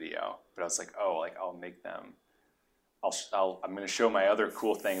on the video, but I was like, I'll make them. I'm going to show my other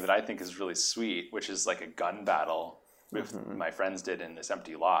cool thing that I think is really sweet, which is like a gun battle with my friends did in this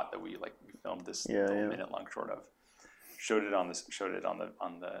empty lot that we filmed this minute-long short of. Showed it on the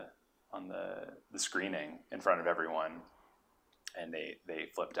screening in front of everyone, and they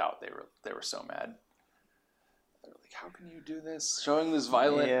flipped out. They were so mad. They're like, how can you do this? Showing this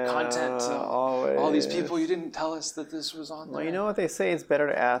violent content to all these people. You didn't tell us that this was on there. Well, you know what they say? It's better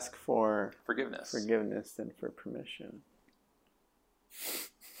to ask for forgiveness than for permission.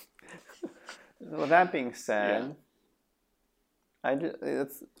 Well, that being said, I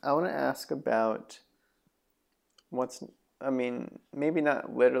want to ask about maybe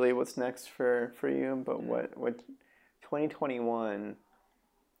not literally what's next for you, but what 2021.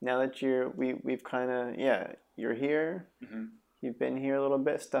 Now that we've kind of you're here. Mm-hmm. You've been here a little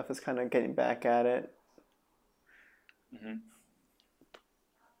bit. Stuff is kind of getting back at it. Mm-hmm.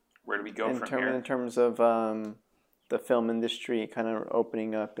 Where do we go from here? In terms of the film industry kind of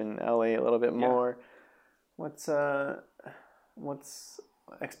opening up in LA a little bit more. What's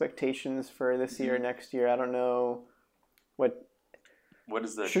expectations for this year, next year? I don't know. What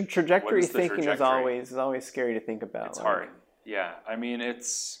is the trajectory? Thinking is always scary to think about. It's hard. Yeah, I mean,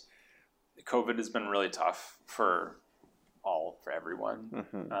 COVID has been really tough for everyone.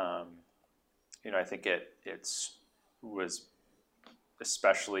 Mm-hmm. I think it was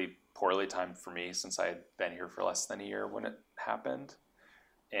especially poorly timed for me since I had been here for less than a year when it happened,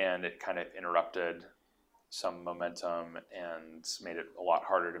 and it kind of interrupted some momentum and made it a lot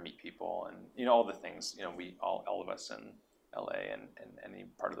harder to meet people, and all the things. We all of us in LA and any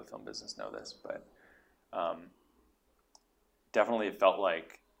part of the film business know this, but definitely it felt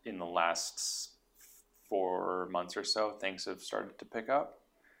like in the last 4 months or so things have started to pick up.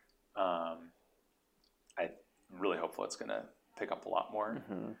 I'm really hopeful it's going to pick up a lot more,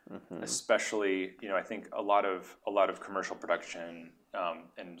 especially I think a lot of commercial production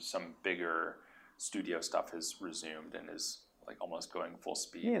and some bigger studio stuff has resumed and is like almost going full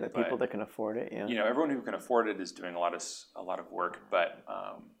speed. Yeah, people that can afford it. Yeah, everyone who can afford it is doing a lot of work, but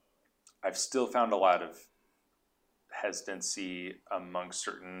I've still found a lot of hesitancy among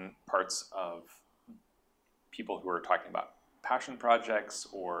certain parts of people who are talking about passion projects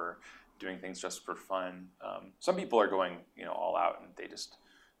or doing things just for fun. Some people are going all out, and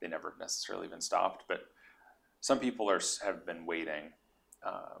they never necessarily been stopped, but some people have been waiting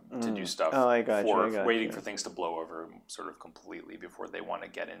to do stuff waiting for things to blow over sort of completely before they want to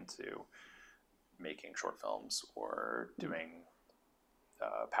get into making short films or doing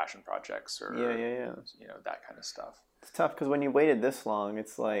passion projects or that kind of stuff. It's tough because when you waited this long,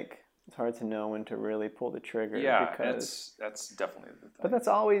 it's hard to know when to really pull the trigger. Yeah, because that's definitely the thing. But that's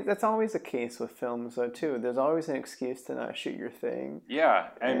always the case with films though too. There's always an excuse to not shoot your thing. Yeah,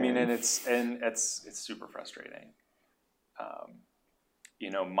 I mean, and it's super frustrating.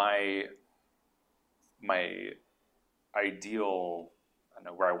 My ideal, I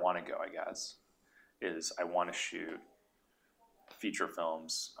know where I want to go, I guess, is I want to shoot feature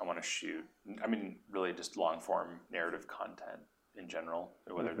films. I want to shoot, really just long form narrative content in general,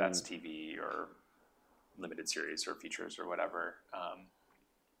 whether that's TV or limited series or features or whatever.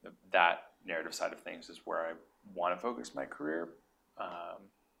 That narrative side of things is where I want to focus my career.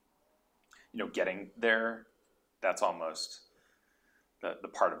 Getting there, that's almost the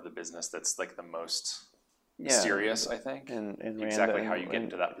part of the business that's like the most serious, I think, and exactly random, how you get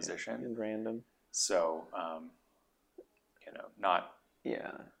into that position. And random. So,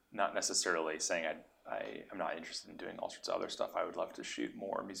 not necessarily saying I'm not interested in doing all sorts of other stuff. I would love to shoot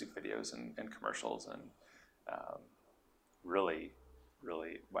more music videos and commercials and really,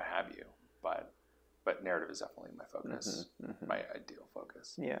 really what have you. But narrative is definitely my focus, my ideal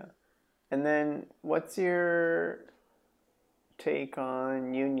focus. Yeah. And then what's your take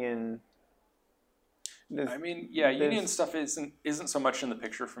on union? Union stuff isn't so much in the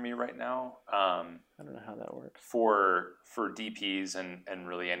picture for me right now. I don't know how that works. For DPs and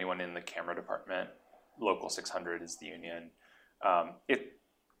really anyone in the camera department, Local 600 is the union.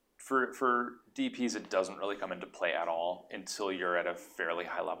 For DPs, it doesn't really come into play at all until you're at a fairly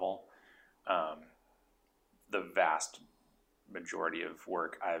high level. The vast majority of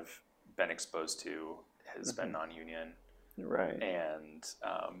work I've been exposed to has been non-union, right? And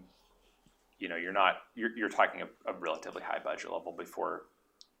you're talking a relatively high budget level before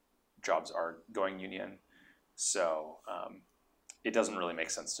jobs are going union, so it doesn't really make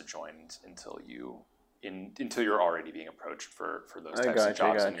sense to join until you're already being approached for those types of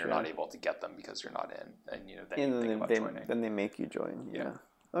jobs, and you're not able to get them because you're not in, and then you think about joining. Then they make you join. Yeah.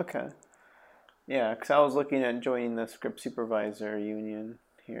 Okay. Yeah, because I was looking at joining the script supervisor union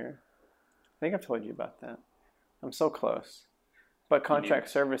here. I think I've told you about that. I'm so close. But contract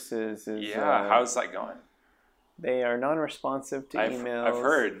services is... Yeah, how's that going? They are non-responsive to emails. I've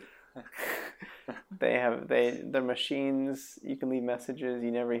heard. Their machines, you can leave messages, you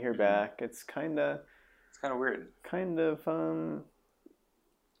never hear back. It's kind of... It's kind of weird. Kind of,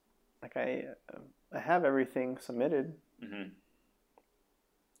 I like I have everything submitted. Mm-hmm.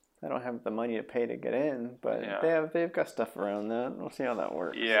 I don't have the money to pay to get in, but they've got stuff around that. We'll see how that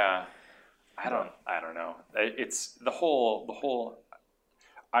works. Yeah, I don't know. It's the whole.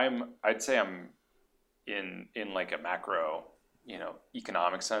 I'd say I'm in like a macro,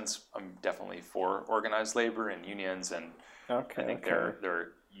 economic sense. I'm definitely for organized labor and unions, and I think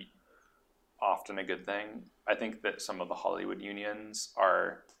they're often a good thing. I think that some of the Hollywood unions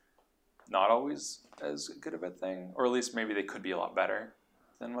are not always as good of a thing, or at least maybe they could be a lot better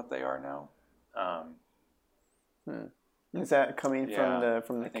than what they are now. Is that coming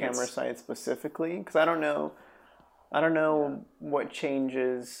from the camera side specifically? Because I don't know what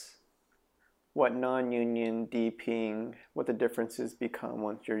changes, what non-union DPing, what the differences become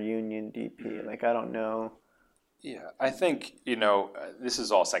once you're union DP. Like I don't know. Yeah, I think this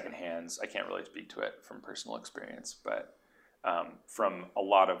is all secondhand. I can't really speak to it from personal experience, but from a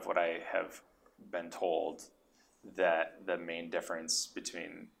lot of what I have been told, that the main difference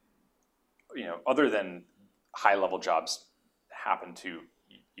between other than high-level jobs happen to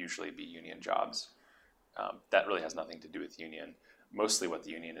usually be union jobs. That really has nothing to do with union. Mostly what the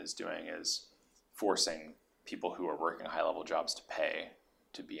union is doing is forcing people who are working high-level jobs to pay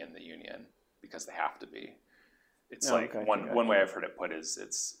to be in the union because they have to be. It's one way I've heard it put is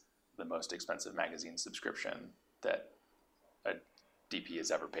it's the most expensive magazine subscription that a DP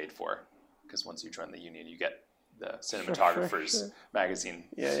has ever paid for, because once you join the union, you get the cinematographer's magazine.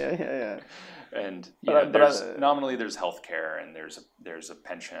 Yeah. And there's nominally there's healthcare and there's a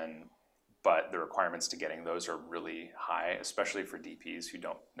pension, but the requirements to getting those are really high, especially for DPs who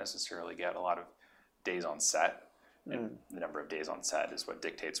don't necessarily get a lot of days on set. And the number of days on set is what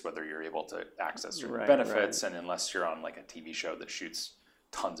dictates whether you're able to access certain benefits. And unless you're on like a TV show that shoots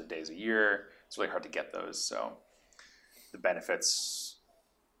tons of days a year, it's really hard to get those. So the benefits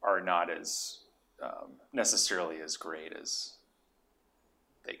are not as necessarily as great as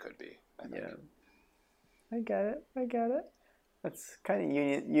they could be, I think. Yeah, I get it. That's kind of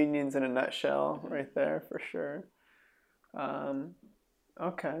unions in a nutshell right there for sure.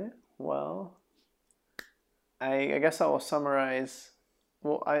 Okay, well, I guess I will summarize.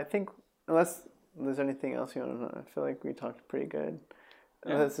 Well, I think unless there's anything else you want to know, I feel like we talked pretty good.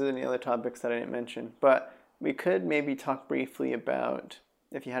 Unless there's any other topics that I didn't mention, but we could maybe talk briefly about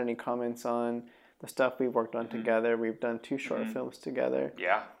if you had any comments on the stuff we've worked on together. We've done 2 short films together.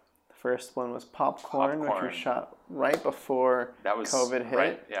 Yeah. The first one was Popcorn, which we shot right before COVID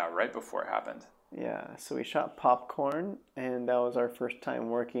hit. Right before it happened. Yeah, so we shot Popcorn, and that was our first time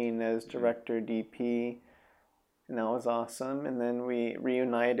working as director DP, and that was awesome. And then we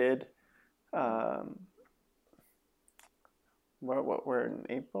reunited. We're in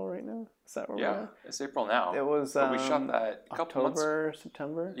April right now? Is that where we're at? It's April now. It was we shot that a couple October,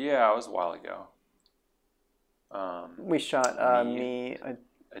 September? Yeah, it was a while ago. We shot me,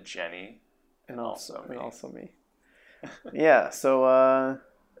 a Jenny, and also me. Yeah. So,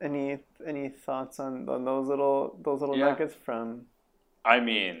 any thoughts on those little nuggets from? I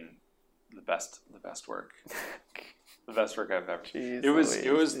mean, the best work. The best work I've ever. Jeez,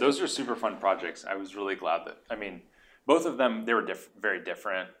 it was. Those are super fun projects. I was really glad that. I mean, both of them, they were very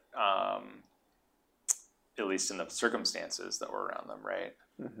different. At least in the circumstances that were around them, right?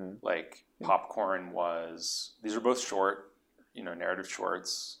 Mm-hmm. Like Popcorn these are both short, narrative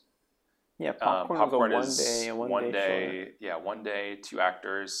shorts. Yeah, Popcorn was a one day. Yeah, 1 day, 2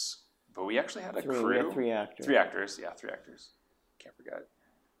 actors. But we actually had a crew. We had 3 actors. 3 actors, yeah, 3 actors. Can't forget.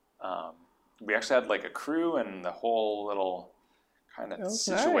 We actually had like a crew and the whole little kind of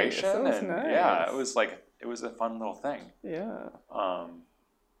situation. Nice. And yeah, it was a fun little thing. Yeah.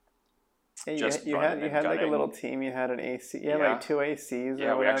 You had like a little team. You had an AC. You had like 2 ACs.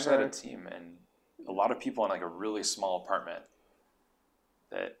 Yeah, we actually had a team and a lot of people in like a really small apartment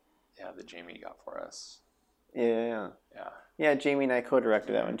that Jamie got for us. Yeah. Jamie and I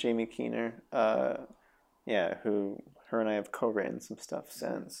co-directed that one. Jamie Keener. Her and I have co-written some stuff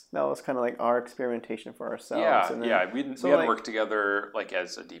since. That was kind of like our experimentation for ourselves. We had worked together like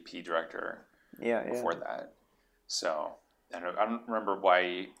as a DP director. Before that, so. I don't remember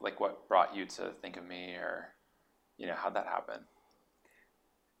why, like, what brought you to think of me, or, how'd that happen?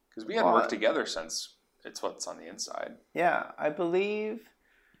 Because we hadn't worked together since It's What's on the Inside. Yeah, I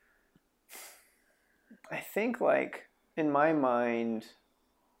think, like, in my mind,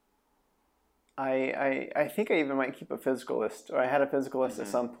 I think I even might keep a physical list, or I had a physical list at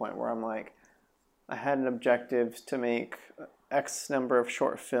some point where I'm like, I had an objective to make X number of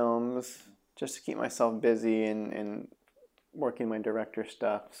short films just to keep myself busy and working my director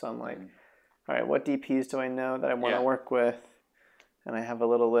stuff. So I'm like, all right, what DPs do I know that I want to work with? and I have a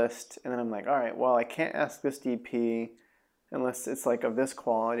little list, and then I'm like, all right, well, I can't ask this DP unless it's like of this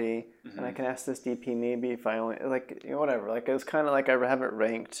quality, and I can ask this DP maybe if I only like, you know, whatever. Like it was kind of like I have it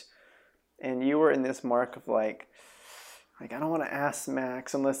ranked, and you were in this mark of like I don't want to ask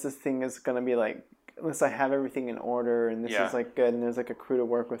Max unless this thing is gonna be like, unless I have everything in order and this is like good and there's like a crew to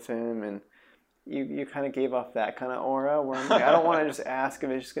work with him, and you kind of gave off that kind of aura where I'm like, I don't want to just ask if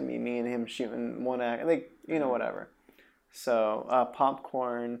it's just gonna be me and him shooting one act, like, you know, whatever. So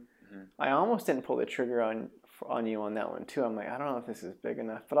popcorn, I almost didn't pull the trigger on you on that one too. I'm like, I don't know if this is big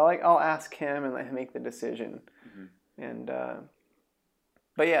enough, but I'll ask him and let him make the decision. And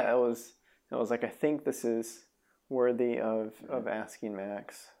but yeah, it was like, I think this is worthy of asking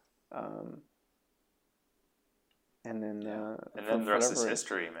Max. And then the rest is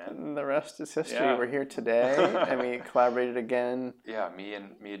history, man. The rest is history. Yeah. We're here today, and we collaborated again. Yeah, me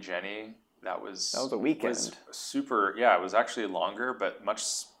and Jenny. That was a weekend. Was super. Yeah, it was actually longer, but much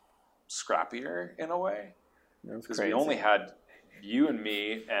scrappier in a way. Because we only had you and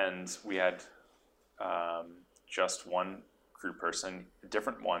me, and we had just one crew person, a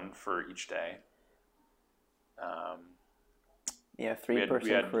different one for each day. Yeah,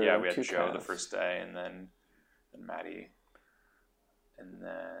 three-person crew. Yeah, we had Joe the first day, and then Maddie, and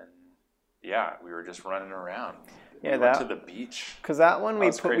then we were just running around. Yeah, we went to the beach. Because that one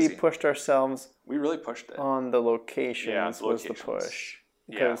we pushed ourselves. We really pushed it on the locations. Yeah, was the push.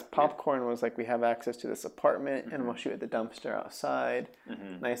 Because popcorn was like, we have access to this apartment, and we'll shoot at the dumpster outside,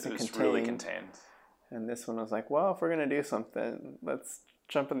 nice and contained. Really contained. And this one was like, well, if we're gonna do something, let's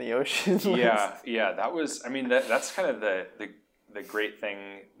jump in the ocean. Yeah. That was. I mean, that's kind of the great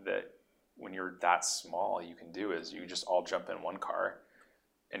thing that when you're that small, you can do is you just all jump in one car,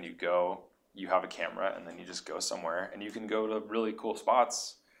 and you go. You have a camera, and then you just go somewhere, and you can go to really cool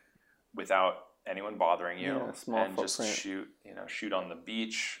spots without anyone bothering you, and footprint. Just shoot on the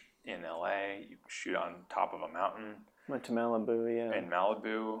beach in LA. You shoot on top of a mountain. Went to Malibu, yeah. In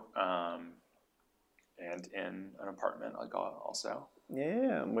Malibu, and in an apartment also.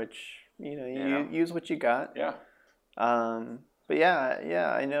 Yeah, which you use what you got. Yeah. But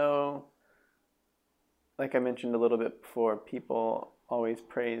yeah, I know. Like I mentioned a little bit before, people always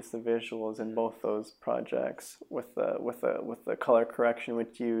praise the visuals in both those projects with the color correction,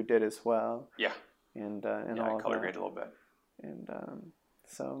 which you did as well. Yeah. And all color grade a little bit. And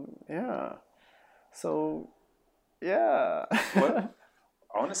yeah. What?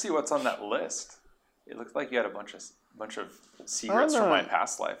 I want to see what's on that list. It looks like you had a bunch of secrets from my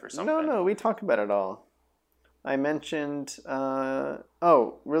past life or something. No, we talked about it all. I mentioned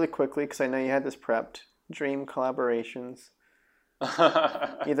really quickly, because I know you had this prepped, dream collaborations.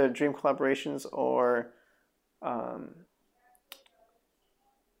 Either dream collaborations or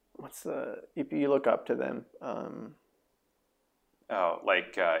you look up to them.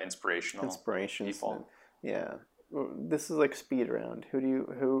 Inspirations people. Yeah, this is like speed round.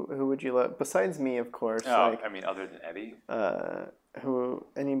 Who would you let besides me, of course? Other than Eddie.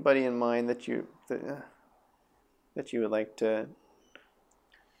 Anybody in mind that you would like to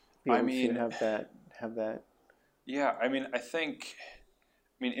be able to have that. Yeah, I think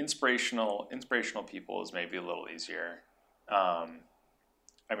inspirational people is maybe a little easier.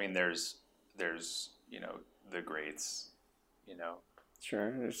 There's the greats,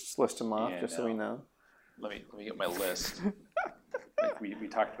 Sure, just list them off just so we know. Let me get my list. we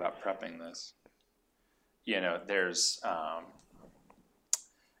talked about prepping this. There's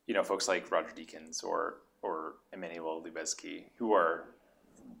folks like Roger Deakins or Emmanuel Lubezki, who are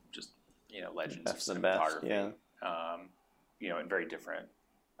just legends of cinematography. Best, yeah. And very different,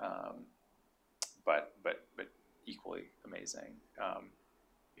 but equally amazing.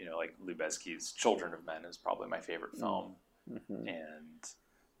 Like Lubezki's Children of Men is probably my favorite film, and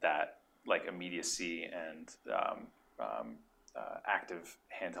that like immediacy and active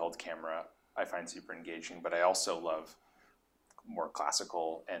handheld camera I find super engaging. But I also love more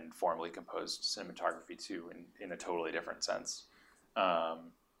classical and formally composed cinematography too, in a totally different sense. But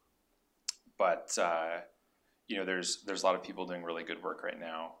there's a lot of people doing really good work right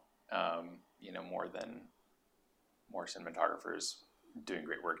now. More cinematographers doing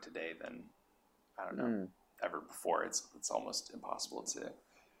great work today than ever before. It's almost impossible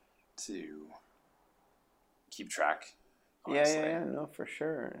to keep track. Honestly. Yeah, no, for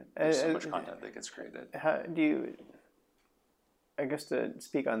sure. There's so much content that gets created. How do you? I guess to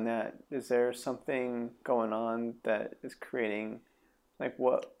speak on that, is there something going on that is creating, like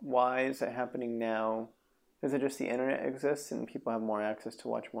why is it happening now? Is it just the internet exists and people have more access to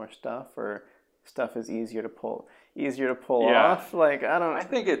watch more stuff, or stuff is easier to pull off? Like, I don't. I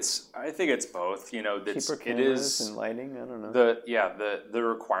think it's both. You know, cheaper cameras and lighting. I don't know. The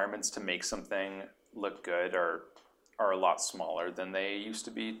requirements to make something look good are a lot smaller than they used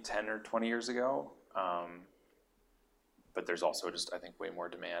to be 10 or 20 years ago. But there's also just, I think, way more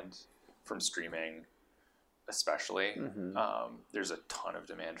demand from streaming, especially. There's a ton of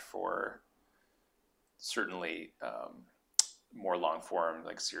demand for certainly more long form,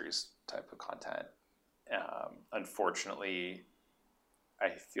 like series type of content. Unfortunately, I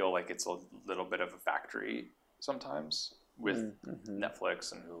feel like it's a little bit of a factory sometimes with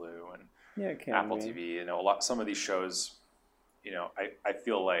Netflix and Hulu and Apple TV. You know, some of these shows, you know, I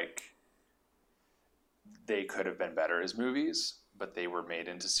feel like they could have been better as movies, but they were made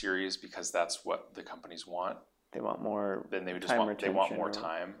into series because that's what the companies want. They want more. Then they would just want more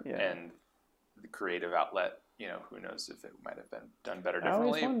time and the creative outlet. You know, who knows if it might have been done better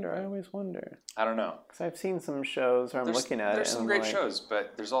differently. I always wonder. I don't know. Because I've seen some shows where I'm looking at it. There's some great shows,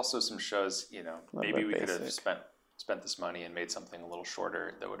 but there's also some shows, you know, maybe we could have spent this money and made something a little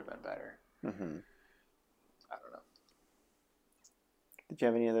shorter that would have been better. I don't know. Did you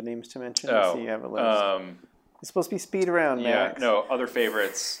have any other names to mention? I see you have a list. It's supposed to be speed around, Max. Yeah, no, other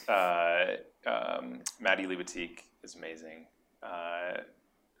favorites. Maddie Libatique is amazing.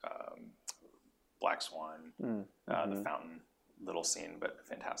 Black Swan, The Fountain, little scene, but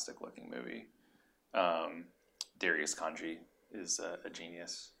fantastic looking movie. Darius Kanji is a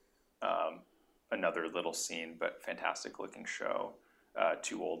genius. Another little scene, but fantastic looking show.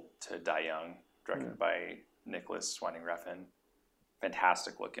 Too Old to Die Young, directed by Nicholas Winding Refn.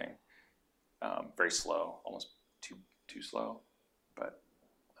 Fantastic looking. Very slow, almost too slow, but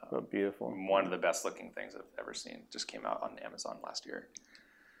beautiful. One of the best looking things I've ever seen. Just came out on Amazon last year.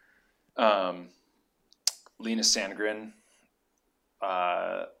 Lena Sandgren,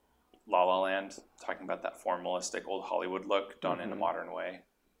 La La Land, talking about that formalistic old Hollywood look done in a modern way,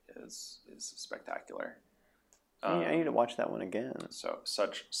 is spectacular. I need to watch that one again. So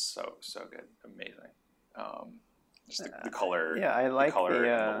good, amazing. Just the color, I like the color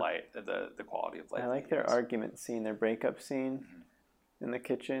and the light, the quality of light. I like their argument scene, their breakup scene in the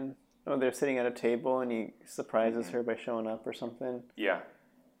kitchen. Oh, they're sitting at a table and he surprises her by showing up or something. Yeah.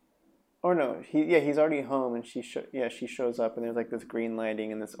 Or no, he's already home and she shows up and there's like this green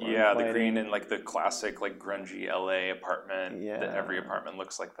lighting and this orange lighting. The green and like the classic like grungy LA apartment that every apartment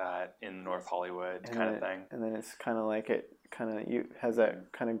looks like that in North Hollywood kind of thing. And then it's kind of like has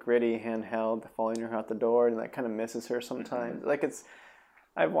that kind of gritty handheld following her out the door and that kind of misses her sometimes. Like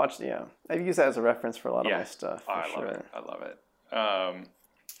I've watched, I've used that as a reference for a lot of my stuff. I love it.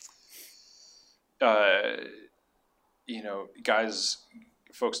 You know,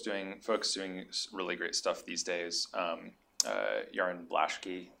 folks doing really great stuff these days. Yaron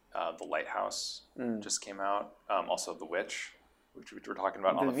Blaschke, The Lighthouse just came out. Also The Witch, which we were talking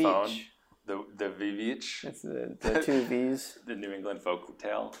about on the phone. The Vivitch. It's the two V's. The New England folk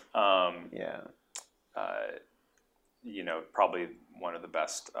tale. You know, probably one of the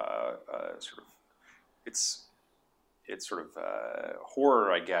best it's sort of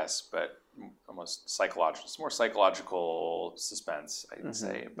horror, I guess, but almost psychological. It's more psychological suspense, I would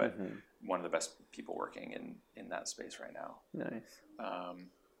say, but one of the best people working in that space right now. Nice.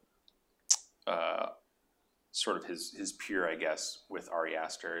 Sort of his peer, I guess, with Ari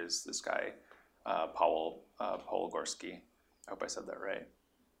Aster is this guy, Paul Gorski. I hope I said that right.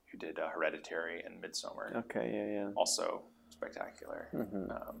 Who did Hereditary and Midsommar. Okay, yeah. Also spectacular.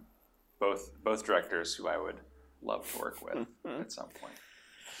 Both directors who I would love to work with at some point.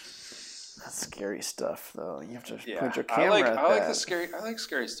 That's scary stuff, though. You have to put your camera at that. I like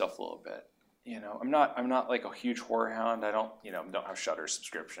scary stuff a little bit. You know, I'm not like a huge horror hound. I don't have Shudder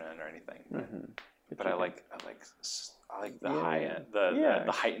subscription or anything. But I like the high end,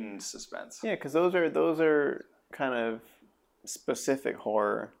 the heightened suspense. Yeah, because those are kind of specific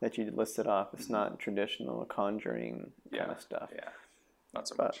horror that you listed off. It's not traditional Conjuring kind of stuff. Yeah, not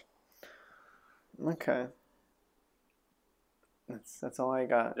so much. Okay. That's all I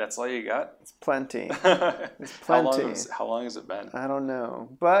got. That's all you got? It's plenty. It's plenty. How long has it been? I don't know.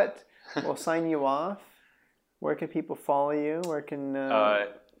 But we'll sign you off. Where can people follow you? Where can...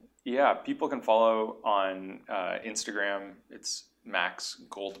 people can follow on Instagram. It's Max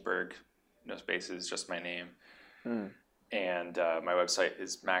Goldberg. No spaces, just my name. And my website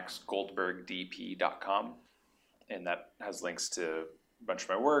is maxgoldbergdp.com. And that has links to a bunch of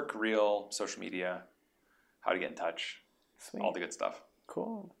my work, reel, social media, how to get in touch. Sweet. All the good stuff.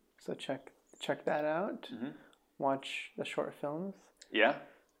 Cool. So check that out. Watch the short films. Yeah.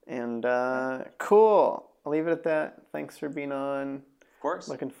 And cool. I'll leave it at that. Thanks for being on. course.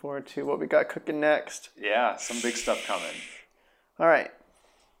 Looking forward to what we got cooking next. Yeah, some big stuff coming. All right.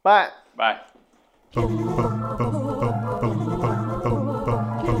 Bye. Bye.